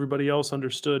 So, like everybody else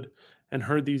understood and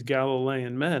heard these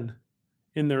Galilean men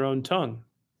in their own tongue,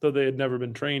 though they had never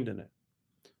been trained in it.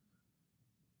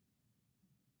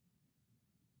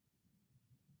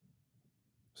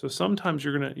 So sometimes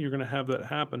you're gonna have that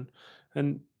happen,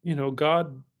 and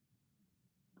God,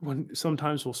 when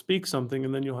sometimes will speak something,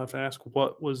 and then you'll have to ask,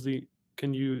 "What was the?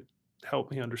 Can you help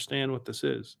me understand what this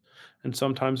is?" And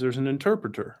sometimes there's an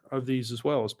interpreter of these as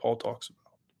well, as Paul talks about.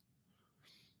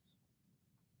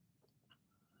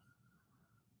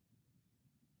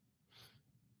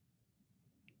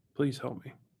 Please help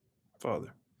me,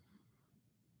 Father.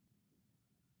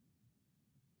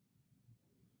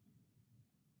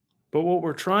 But what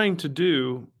we're trying to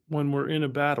do when we're in a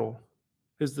battle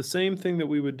is the same thing that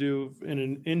we would do in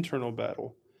an internal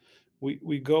battle.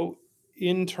 We go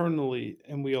internally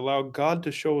and we allow God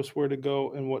to show us where to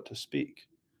go and what to speak.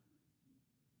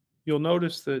 You'll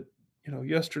notice that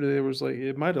yesterday it was like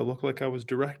it might have looked like I was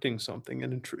directing something,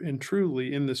 and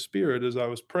truly in the spirit as I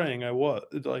was praying, I was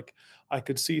like I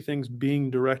could see things being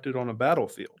directed on a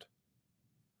battlefield.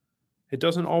 It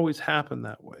doesn't always happen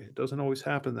that way. It doesn't always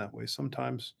happen that way.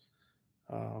 Sometimes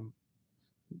um,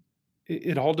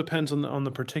 it all depends on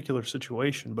the particular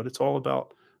situation, but it's all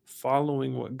about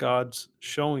following what God's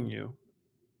showing you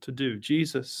to do.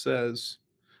 Jesus says,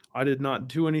 "I did not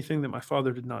do anything that my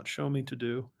Father did not show me to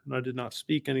do, and I did not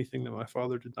speak anything that my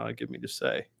Father did not give me to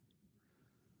say."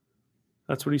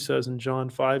 That's what he says in John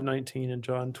 5:19 and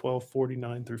John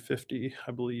 12:49 through 50,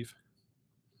 I believe.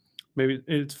 Maybe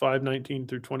it's 5:19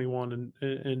 through 21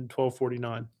 and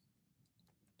 12:49.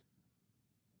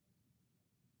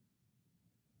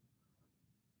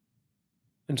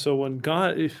 And so when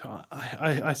God, if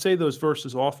I say those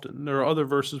verses often, there are other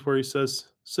verses where he says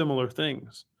similar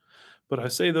things. But I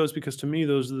say those because to me,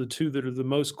 those are the two that are the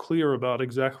most clear about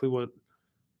exactly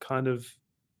kind of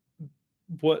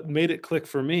what made it click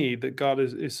for me, that God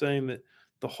is saying that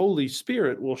the Holy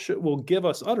Spirit will give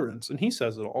us utterance, and He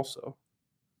says it also.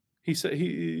 He said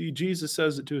Jesus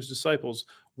says it to His disciples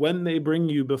when they bring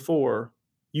you before,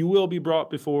 you will be brought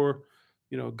before,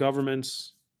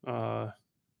 governments,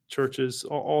 churches,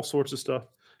 all sorts of stuff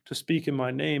to speak in my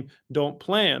name. Don't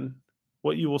plan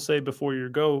what you will say before you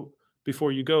go,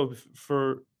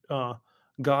 for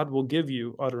God will give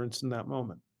you utterance in that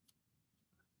moment.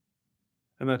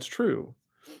 And that's true.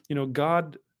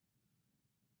 God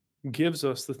gives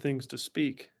us the things to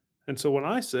speak. And so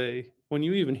when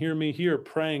you even hear me here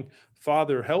praying,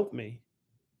 Father, help me,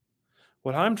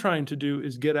 what I'm trying to do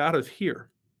is get out of here.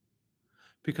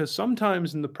 Because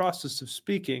sometimes in the process of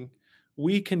speaking,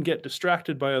 we can get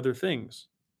distracted by other things.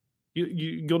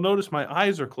 You'll notice my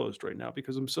eyes are closed right now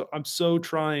because I'm so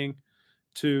trying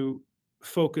to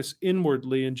focus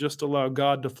inwardly and just allow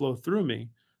God to flow through me,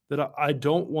 that I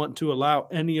don't want to allow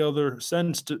any other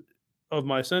of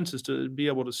my senses to be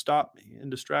able to stop me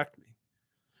and distract me.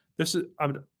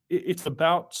 It's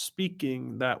about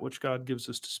speaking that which God gives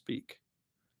us to speak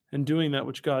and doing that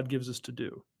which God gives us to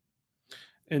do.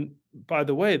 And by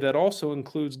the way, that also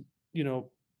includes, you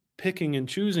know, picking and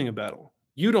choosing a battle.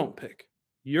 You don't pick.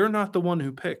 You're not the one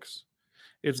who picks.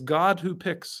 It's God who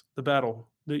picks the battle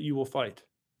that you will fight.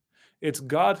 It's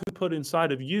God who put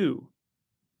inside of you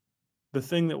the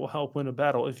thing that will help win a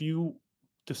battle. If you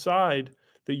decide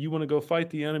that you want to go fight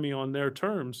the enemy on their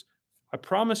terms, I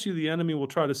promise you the enemy will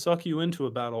try to suck you into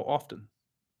a battle often.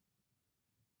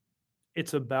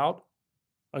 It's about,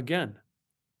 again,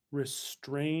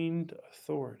 restrained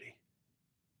authority.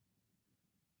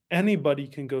 Anybody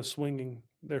can go swinging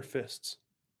their fists.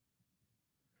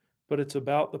 but it's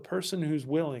about the person who's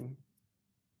willing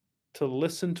to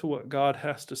listen to what God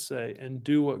has to say and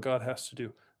do what God has to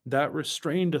do. That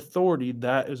restrained authority,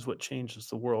 that is what changes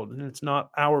the world. And it's not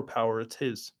our power, it's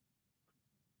His.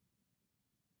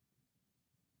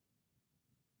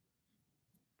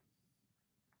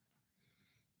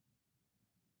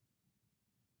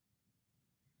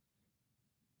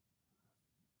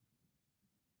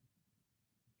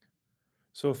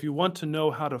 So if you want to know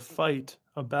how to fight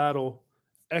a battle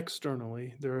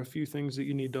externally, there are a few things that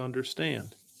you need to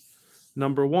understand.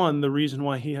 Number one, the reason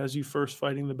why He has you first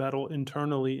fighting the battle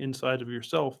internally inside of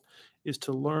yourself is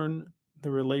to learn the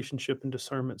relationship and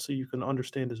discernment so you can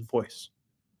understand His voice.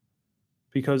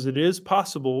 Because it is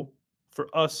possible for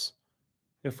us,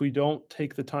 if we don't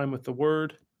take the time with the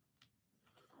Word,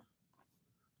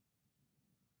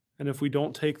 and if we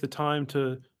don't take the time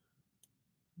to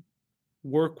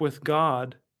work with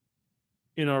God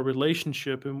in our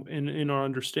relationship and in our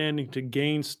understanding to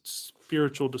gain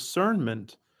spiritual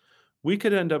discernment, we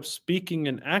could end up speaking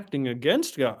and acting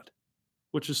against God,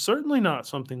 which is certainly not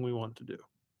something we want to do.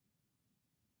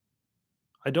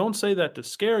 I don't say that to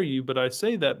scare you, but I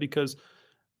say that because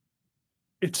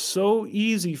it's so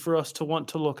easy for us to want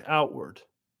to look outward.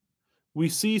 We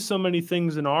see so many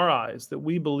things in our eyes that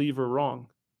we believe are wrong.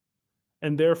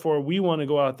 And therefore, we want to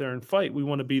go out there and fight. We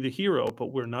want to be the hero,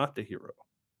 but we're not the hero.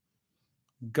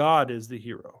 God is the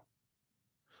hero.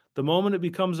 The moment it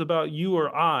becomes about you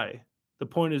or I, the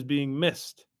point is being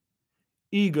missed.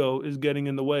 Ego is getting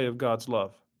in the way of God's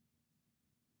love.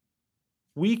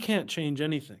 We can't change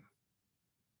anything.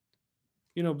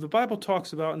 You know, the Bible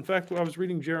talks about, in fact, I was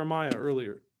reading Jeremiah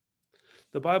earlier.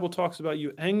 The Bible talks about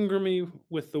you anger me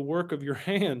with the work of your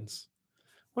hands.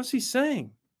 What's he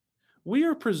saying? We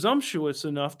are presumptuous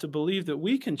enough to believe that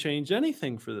we can change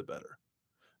anything for the better.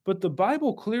 But the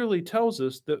Bible clearly tells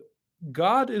us that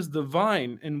God is the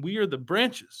vine and we are the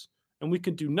branches, and we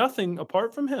can do nothing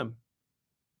apart from him.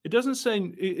 It doesn't say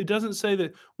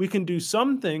that we can do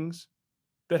some things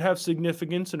that have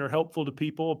significance and are helpful to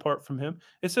people apart from him.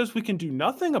 It says we can do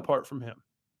nothing apart from him.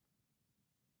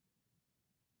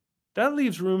 That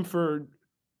leaves room for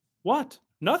what?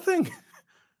 Nothing.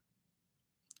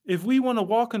 If we want to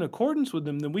walk in accordance with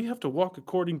him, then we have to walk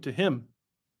according to him,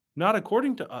 not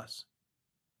according to us.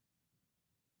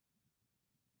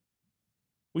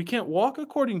 We can't walk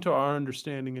according to our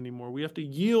understanding anymore. We have to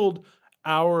yield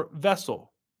our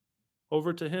vessel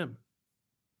over to him.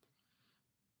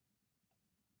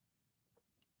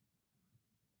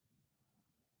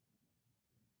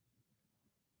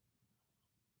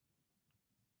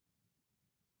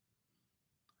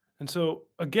 And so,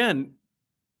 again,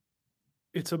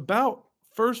 it's about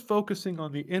first focusing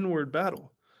on the inward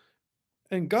battle.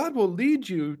 And God will lead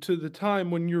you to the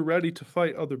time when you're ready to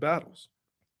fight other battles.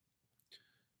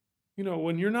 You know,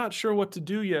 when you're not sure what to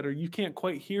do yet, or you can't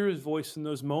quite hear his voice in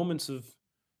those moments of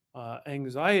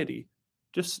anxiety,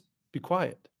 just be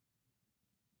quiet.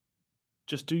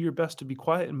 Just do your best to be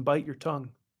quiet and bite your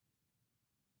tongue.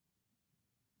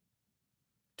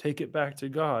 Take it back to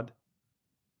God.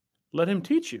 Let him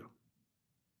teach you.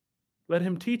 Let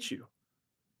him teach you.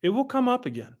 It will come up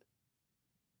again.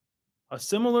 A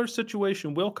similar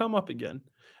situation will come up again,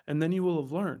 and then you will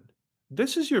have learned.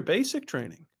 This is your basic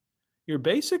training. Your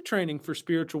basic training for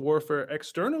spiritual warfare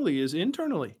externally is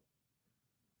internally.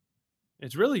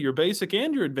 It's really your basic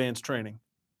and your advanced training.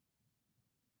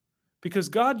 Because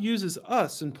God uses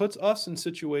us and puts us in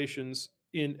situations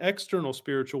in external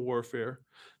spiritual warfare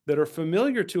that are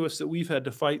familiar to us that we've had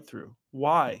to fight through.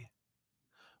 Why?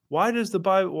 Why does the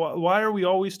Bible why are we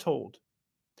always told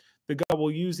that God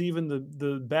will use even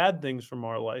the bad things from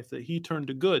our life that he turned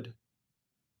to good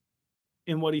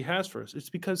in what he has for us? It's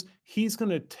because he's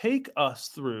going to take us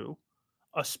through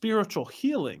a spiritual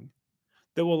healing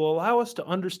that will allow us to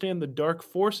understand the dark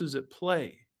forces at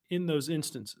play in those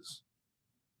instances.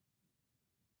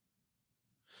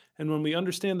 And when we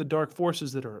understand the dark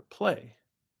forces that are at play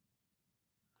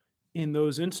in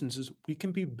those instances, we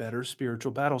can be better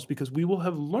spiritual battles because we will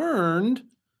have learned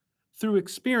through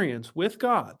experience with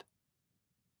God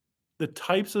the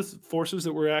types of forces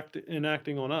that were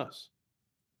enacting on us.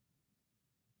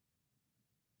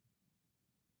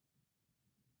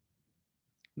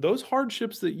 Those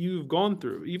hardships that you've gone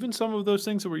through, even some of those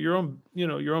things that were your own,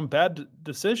 your own bad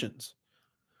decisions.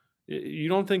 You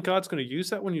don't think God's going to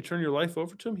use that when you turn your life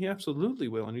over to him? He absolutely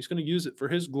will, and he's going to use it for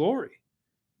his glory.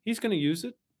 He's going to use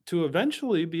it to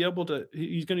eventually be able to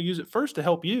he's going to use it first to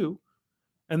help you,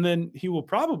 and then he will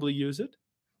probably use it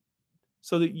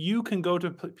so that you can go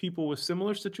to people with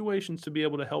similar situations to be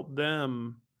able to help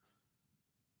them,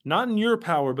 not in your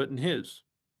power, but in his.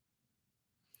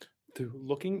 Through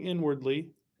looking inwardly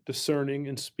discerning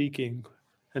and speaking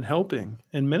and helping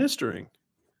and ministering.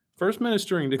 First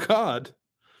ministering to God,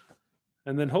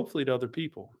 and then hopefully to other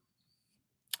people.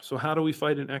 So how do we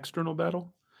fight an external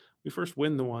battle? We first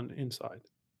win the one inside.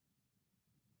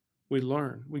 We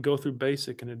learn. We go through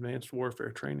basic and advanced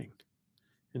warfare training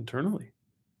internally.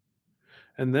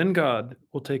 And then God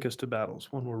will take us to battles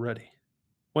when we're ready.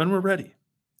 When we're ready.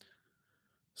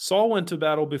 Saul went to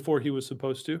battle before he was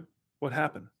supposed to. What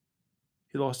happened?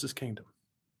 He lost his kingdom.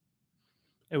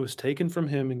 It was taken from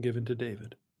him and given to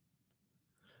David.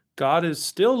 God is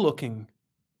still looking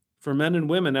for men and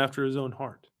women after his own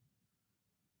heart.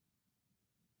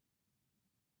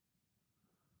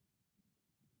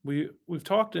 We've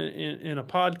talked in a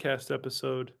podcast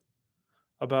episode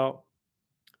about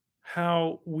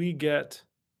how we get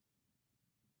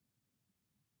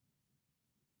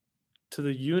to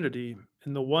the unity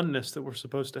and the oneness that we're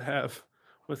supposed to have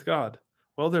with God.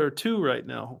 Well, there are two right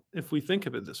now. If we think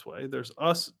of it this way, there's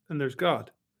us and there's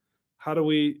God. How do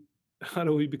we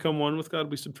become one with God?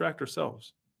 We subtract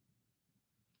ourselves.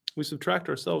 We subtract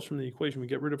ourselves from the equation. We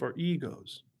get rid of our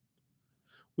egos.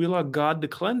 We allow God to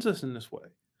cleanse us in this way.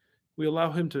 We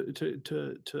allow him to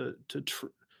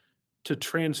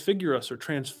transfigure us or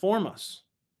transform us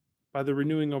by the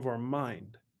renewing of our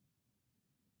mind.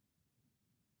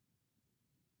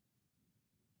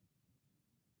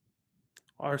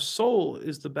 Our soul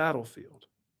is the battlefield.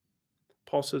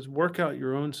 Paul says, work out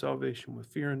your own salvation with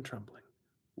fear and trembling.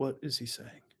 What is he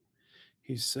saying?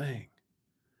 He's saying,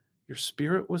 your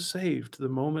spirit was saved the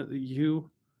moment that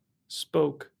you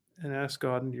spoke and asked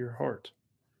God into your heart,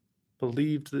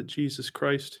 believed that Jesus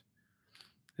Christ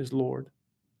is Lord.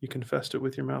 You confessed it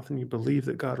with your mouth and you believe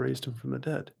that God raised him from the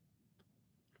dead.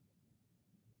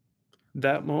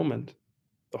 That moment,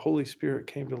 the Holy Spirit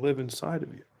came to live inside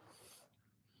of you.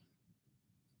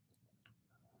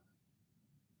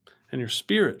 And your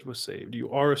spirit was saved.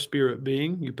 You are a spirit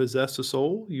being. You possess a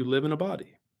soul. You live in a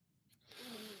body.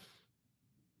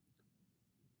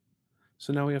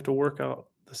 So now we have to work out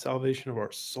the salvation of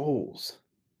our souls.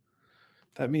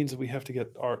 That means that we have to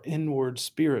get our inward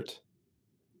spirit,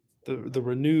 the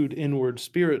renewed inward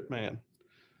spirit man.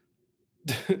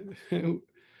 And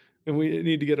we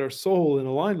need to get our soul in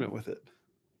alignment with it.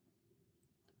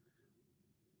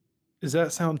 Does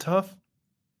that sound tough?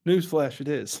 Newsflash, it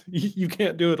is. You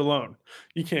can't do it alone.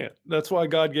 You can't. That's why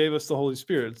God gave us the Holy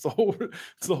Spirit. It's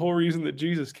the whole reason that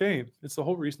Jesus came. It's the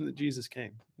whole reason that Jesus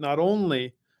came. Not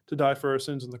only to die for our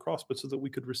sins on the cross, but so that we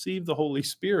could receive the Holy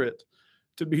Spirit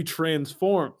to be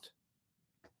transformed.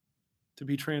 To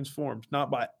be transformed, not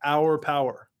by our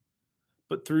power,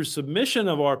 but through submission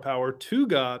of our power to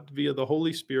God via the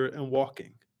Holy Spirit and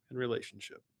walking in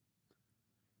relationship.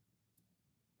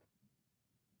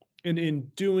 And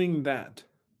in doing that,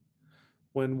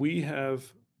 when we have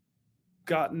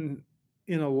gotten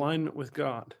in alignment with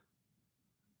God,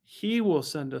 he will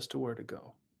send us to where to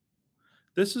go.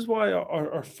 This is why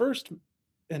our first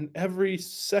and every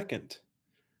second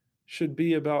should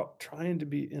be about trying to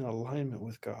be in alignment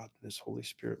with God and his Holy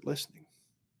Spirit, listening.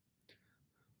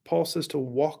 Paul says to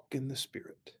walk in the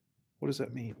Spirit. What does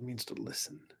that mean? It means to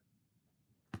listen.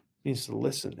 It means to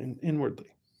listen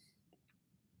inwardly.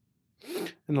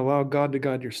 And allow God to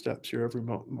guide your steps, your every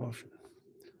motion.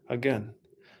 Again,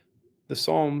 the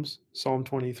Psalms, Psalm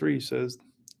 23 says,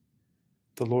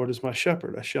 the Lord is my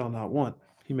shepherd, I shall not want.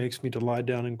 He makes me to lie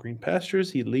down in green pastures.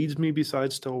 He leads me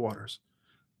beside still waters.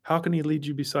 How can he lead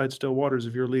you beside still waters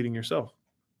if you're leading yourself?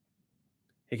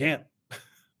 He can't.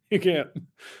 You can't.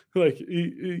 Like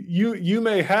you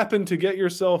may happen to get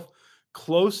yourself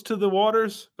close to the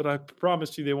waters, but I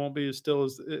promise you they won't be as still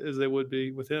as they would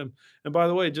be with him. And by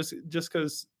the way, just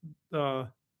because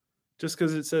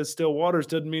it says still waters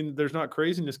doesn't mean that there's not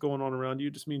craziness going on around you.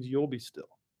 It just means you'll be still.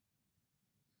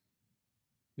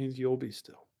 It means you'll be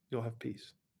still. You'll have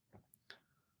peace.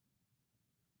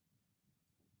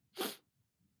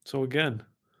 So again,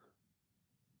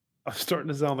 I'm starting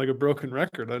to sound like a broken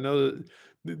record. I know that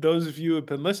those of you who have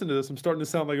been listening to this, I'm starting to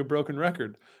sound like a broken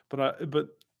record, but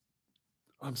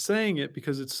I'm saying it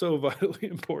because it's so vitally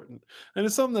important. And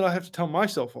it's something that I have to tell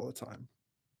myself all the time,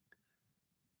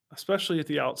 especially at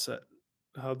the outset.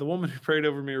 The woman who prayed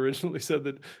over me originally said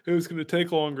that it was going to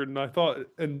take longer than I thought.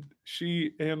 And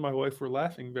she and my wife were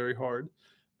laughing very hard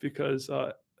because,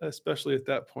 especially at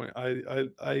that point,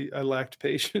 I lacked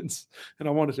patience and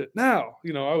I wanted it now.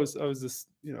 I was this,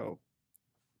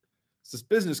 this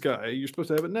business guy. You're supposed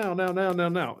to have it now. And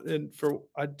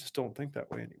I just don't think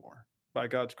that way anymore, by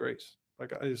God's grace.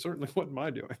 It certainly wasn't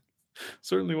my doing.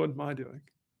 Certainly wasn't my doing.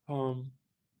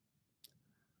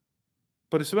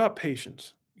 But it's about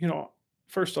patience.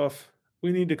 First off,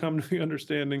 we need to come to the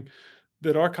understanding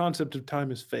that our concept of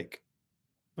time is fake.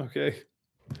 Okay?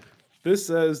 This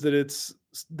says that it's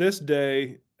this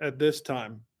day at this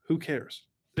time. Who cares?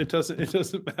 It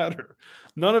doesn't matter.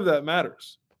 None of that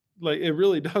matters. Like it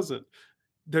really doesn't.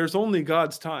 There's only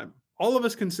God's time. All of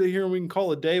us can sit here and we can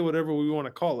call a day whatever we want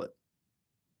to call it.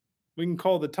 We can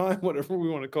call the time whatever we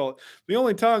want to call it. The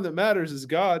only time that matters is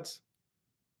God's.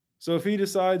 So if he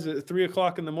decides at 3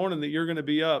 o'clock in the morning that you're going to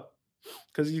be up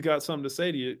because he's got something to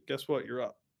say to you, guess what? You're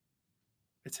up.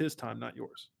 It's his time, not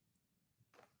yours.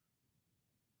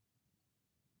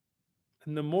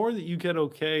 And the more that you get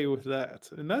okay with that,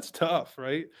 and that's tough,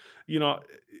 right? You know,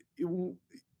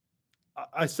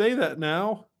 I say that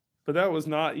now, but that was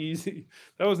not easy.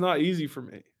 That was not easy for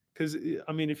me because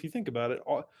I mean, if you think about it,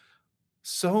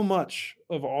 so much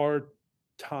of our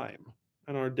time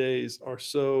and our days are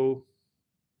so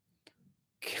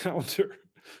counter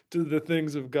to the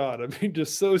things of God. I mean,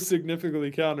 just so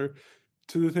significantly counter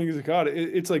to the things of God.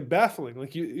 It's like baffling.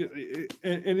 Like and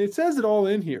it says it all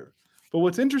in here. But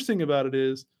what's interesting about it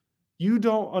is you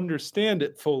don't understand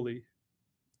it fully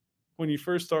when you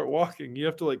first start walking. You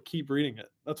have to like keep reading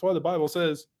it. That's why the Bible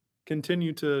says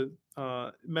continue to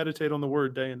meditate on the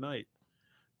word day and night.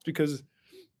 It's because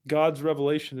God's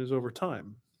revelation is over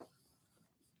time.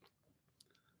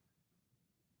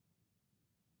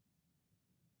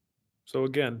 So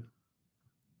again,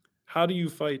 how do you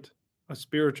fight a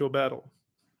spiritual battle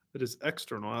that is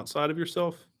external, outside of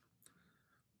yourself?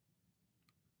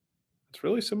 It's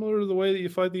really similar to the way that you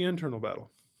fight the internal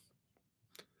battle.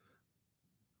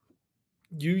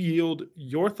 You yield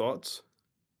your thoughts,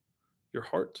 your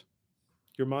heart,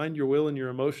 your mind, your will, and your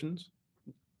emotions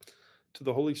to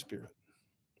the Holy Spirit.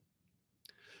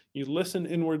 You listen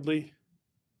inwardly.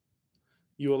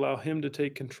 You allow Him to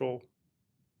take control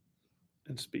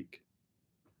and speak.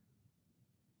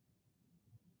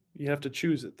 You have to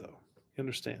choose it, though. You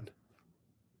understand?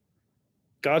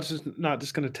 God's just not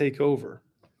just going to take over.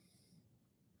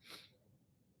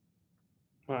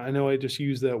 I know I just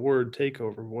used that word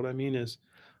takeover. What I mean is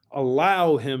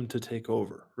allow Him to take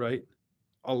over, right?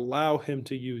 Allow Him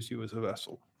to use you as a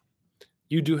vessel.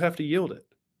 You do have to yield it.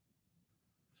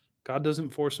 God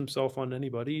doesn't force Himself on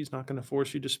anybody. He's not going to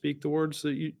force you to speak the words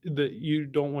that you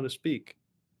don't want to speak.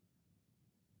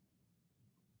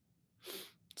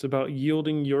 It's about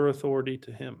yielding your authority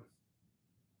to Him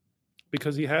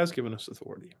because He has given us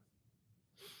authority.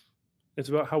 It's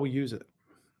about how we use it.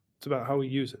 It's about how we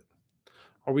use it.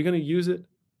 Are we going to use it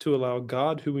to allow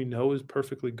God, who we know is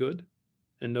perfectly good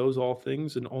and knows all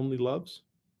things and only loves?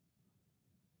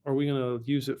 Or are we going to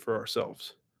use it for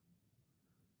ourselves?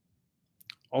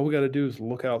 All we got to do is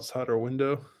look outside our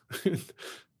window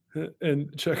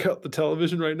and check out the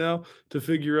television right now to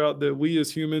figure out that we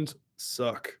as humans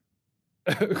suck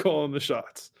at calling the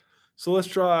shots. So let's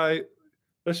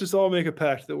just all make a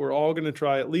pact that we're all going to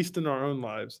try, at least in our own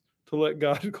lives, to let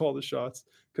God call the shots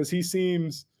because He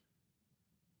seems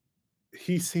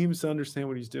to understand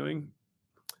what He's doing.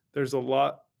 There's a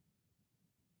lot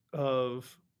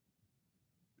of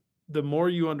the more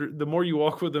you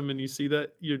walk with Him and you see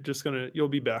that, you'll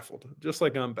be baffled, just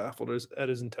like I'm baffled at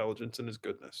His intelligence and His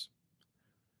goodness.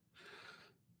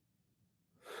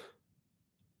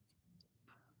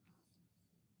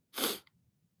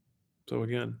 So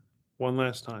again, one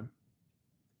last time,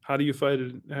 how do you fight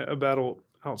a battle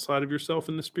outside of yourself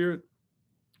in the Spirit?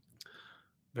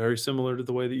 Very similar to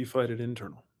the way that you fight it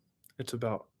internal. It's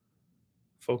about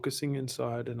focusing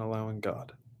inside and allowing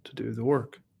God to do the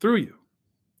work through you.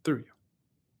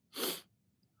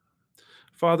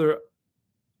 Father,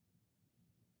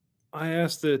 I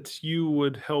ask that you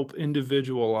would help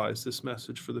individualize this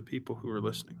message for the people who are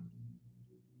listening.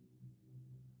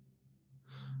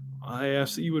 I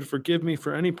ask that you would forgive me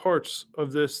for any parts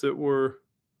of this that were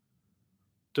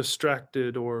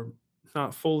distracted or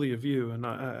not fully of you. And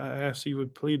I ask that you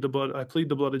would plead the blood. I plead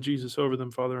the blood of Jesus over them,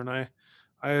 Father, and I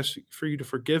ask for you to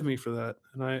forgive me for that.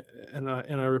 And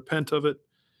I repent of it.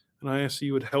 And I ask that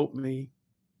you would help me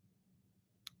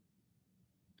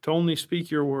to only speak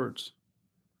your words.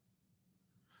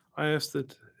 I ask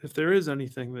that if there is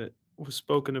anything that was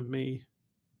spoken of me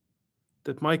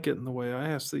that might get in the way, I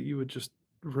ask that you would just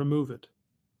remove it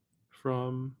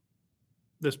from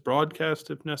this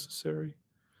broadcast if necessary.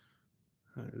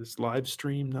 This live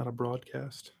stream, not a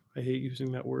broadcast. I hate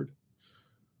using that word.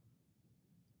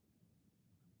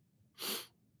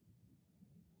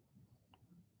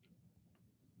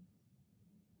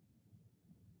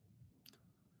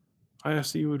 I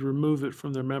ask that you would remove it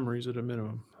from their memories at a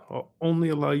minimum. I'll only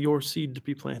allow your seed to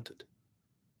be planted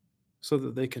so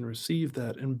that they can receive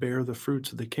that and bear the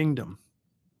fruits of the kingdom.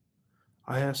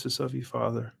 I ask this of you,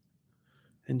 Father,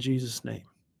 in Jesus' name.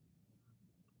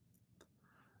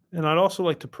 And I'd also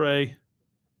like to pray,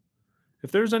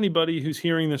 if there's anybody who's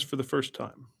hearing this for the first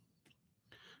time,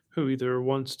 who either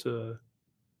wants to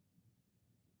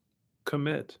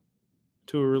commit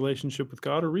to a relationship with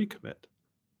God or recommit.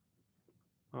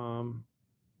 Um,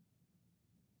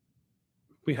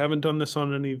 we haven't done this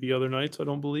on any of the other nights, I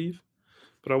don't believe,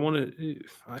 but I want to.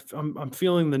 I'm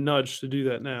feeling the nudge to do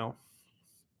that now.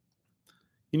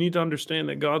 You need to understand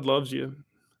that God loves you.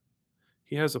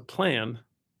 He has a plan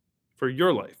for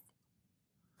your life.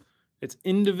 It's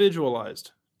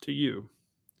individualized to you,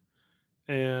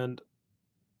 and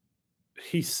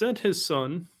He sent His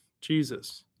Son,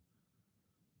 Jesus,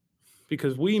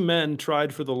 because we men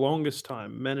tried for the longest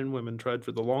time. Men and women tried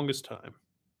for the longest time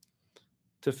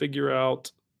to figure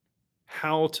out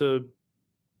how to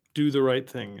do the right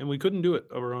thing, and we couldn't do it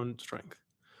of our own strength.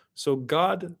 So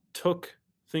God took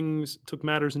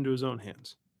matters into His own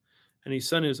hands, and He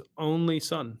sent His only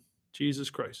Son, Jesus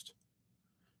Christ,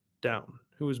 down,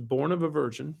 who was born of a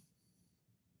virgin,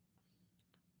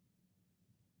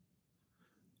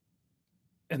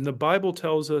 and the Bible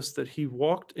tells us that He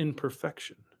walked in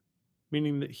perfection,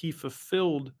 meaning that He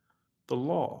fulfilled the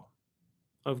law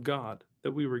of God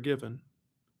that we were given,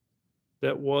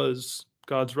 that was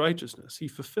God's righteousness. He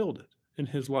fulfilled it in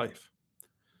His life.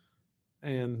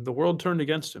 And the world turned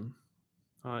against Him.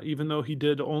 Even though He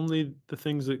did only the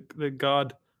things that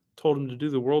God told Him to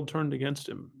do, the world turned against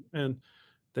Him. And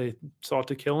they sought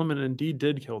to kill Him, and indeed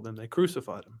did kill Him. They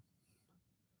crucified Him.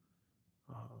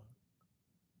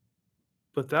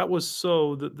 But that was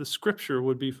so that the Scripture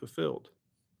would be fulfilled.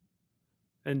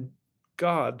 And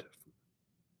God,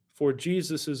 for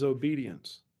Jesus'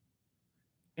 obedience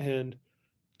and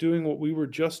doing what we were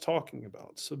just talking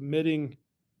about, submitting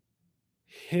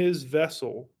His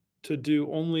vessel to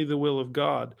do only the will of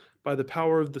God by the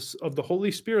power of the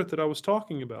Holy Spirit that I was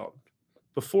talking about.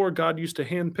 Before, God used to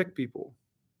handpick people.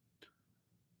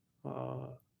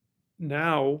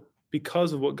 Now,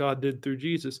 because of what God did through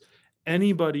Jesus,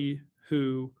 anybody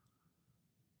who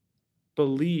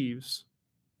believes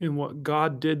in what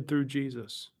God did through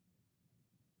Jesus,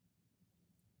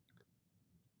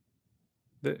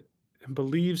 that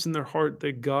believes in their heart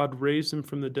that God raised Him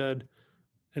from the dead,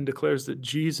 and declares that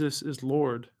Jesus is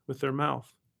Lord with their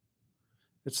mouth,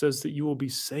 it says that you will be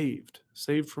saved.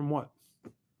 Saved from what?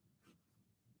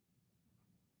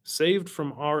 Saved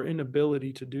from our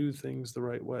inability to do things the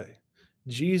right way.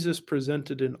 Jesus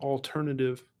presented an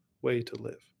alternative way to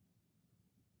live,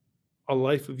 a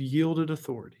life of yielded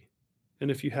authority. And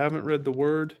if you haven't read the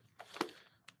Word,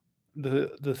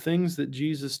 the things that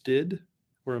Jesus did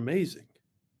were amazing.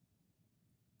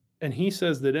 And He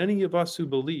says that any of us who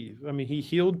believe, I mean, He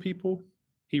healed people,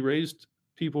 He raised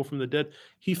people from the dead.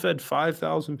 He fed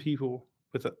 5,000 people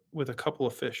with a couple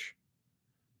of fish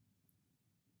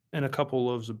and a couple of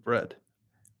loaves of bread,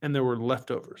 and there were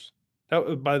leftovers.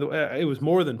 That, by the way, it was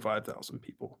more than 5,000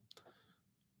 people.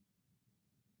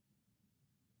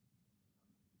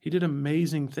 He did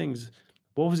amazing things.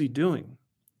 What was He doing?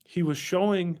 He was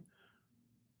showing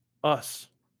us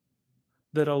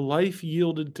that a life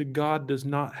yielded to God does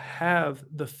not have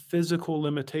the physical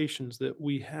limitations that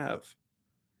we have.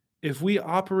 If we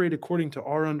operate according to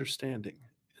our understanding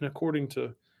and according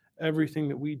to everything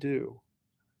that we do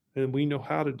and we know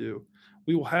how to do,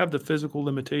 we will have the physical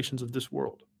limitations of this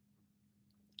world.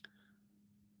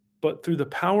 But through the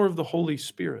power of the Holy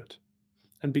Spirit,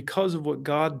 and because of what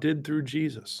God did through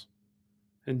Jesus,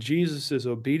 and Jesus'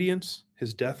 obedience,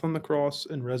 His death on the cross,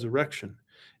 and resurrection,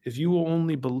 if you will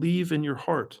only believe in your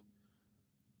heart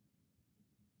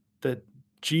that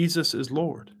Jesus is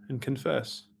Lord and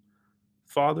confess,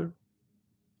 Father,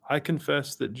 I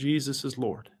confess that Jesus is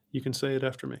Lord. You can say it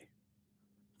after me.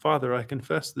 Father, I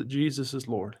confess that Jesus is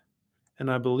Lord,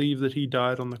 and I believe that He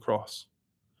died on the cross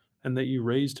and that You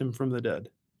raised Him from the dead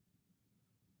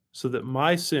so that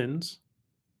my sins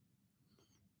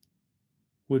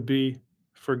would be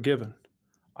forgiven.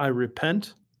 I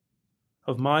repent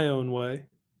of my own way,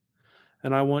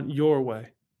 and I want Your way.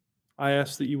 I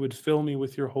ask that You would fill me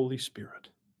with Your Holy Spirit.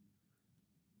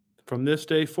 From this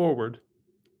day forward,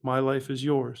 my life is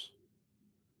Yours,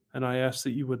 and I ask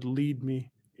that You would lead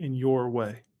me in Your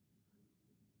way.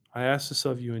 I ask this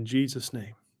of You in Jesus'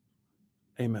 name.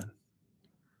 Amen.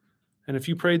 And if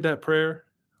you prayed that prayer,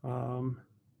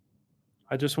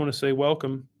 I just want to say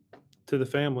welcome to the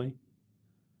family.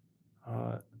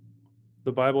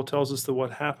 The Bible tells us that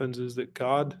what happens is that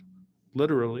God,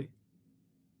 literally,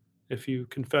 if you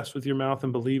confess with your mouth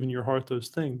and believe in your heart those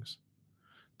things,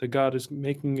 that God is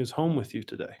making His home with you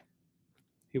today.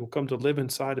 He will come to live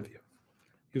inside of you.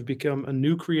 You've become a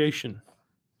new creation.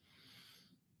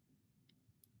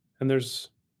 And there's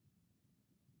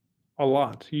a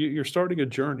lot. You're starting a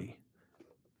journey.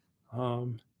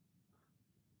 Um,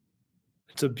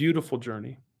 it's a beautiful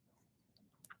journey.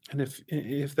 And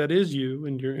if that is you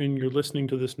and you're listening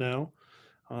to this now,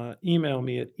 email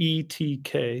me at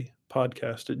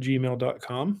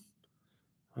etkpodcast@gmail.com.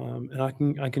 And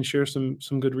I can share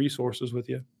some good resources with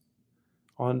you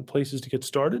on places to get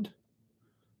started.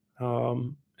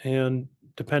 And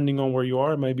depending on where you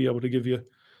are, I may be able to give you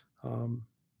um,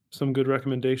 some good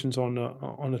recommendations on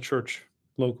a church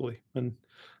locally. And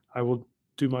I will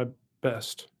do my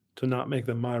best to not make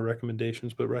them my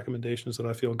recommendations, but recommendations that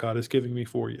I feel God is giving me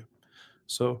for you.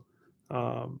 So,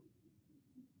 um,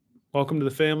 welcome to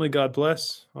the family. God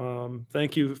bless.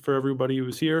 Thank you for everybody who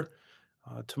was here.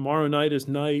 Tomorrow night is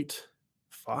night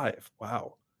 5.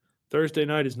 Wow. Thursday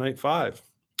night is night 5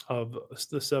 of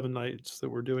the 7 nights that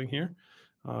we're doing here.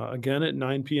 Again at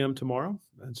 9 p.m. tomorrow.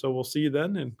 And so we'll see you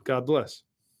then, and God bless.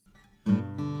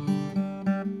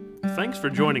 Thanks for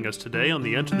joining us today on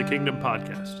the Enter the Kingdom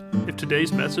podcast. If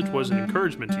today's message was an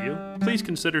encouragement to you, please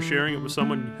consider sharing it with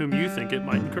someone whom you think it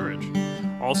might encourage.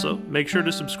 Also, make sure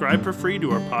to subscribe for free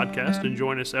to our podcast and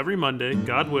join us every Monday,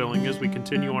 God willing, as we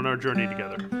continue on our journey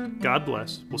together. God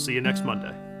bless. We'll see you next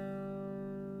Monday.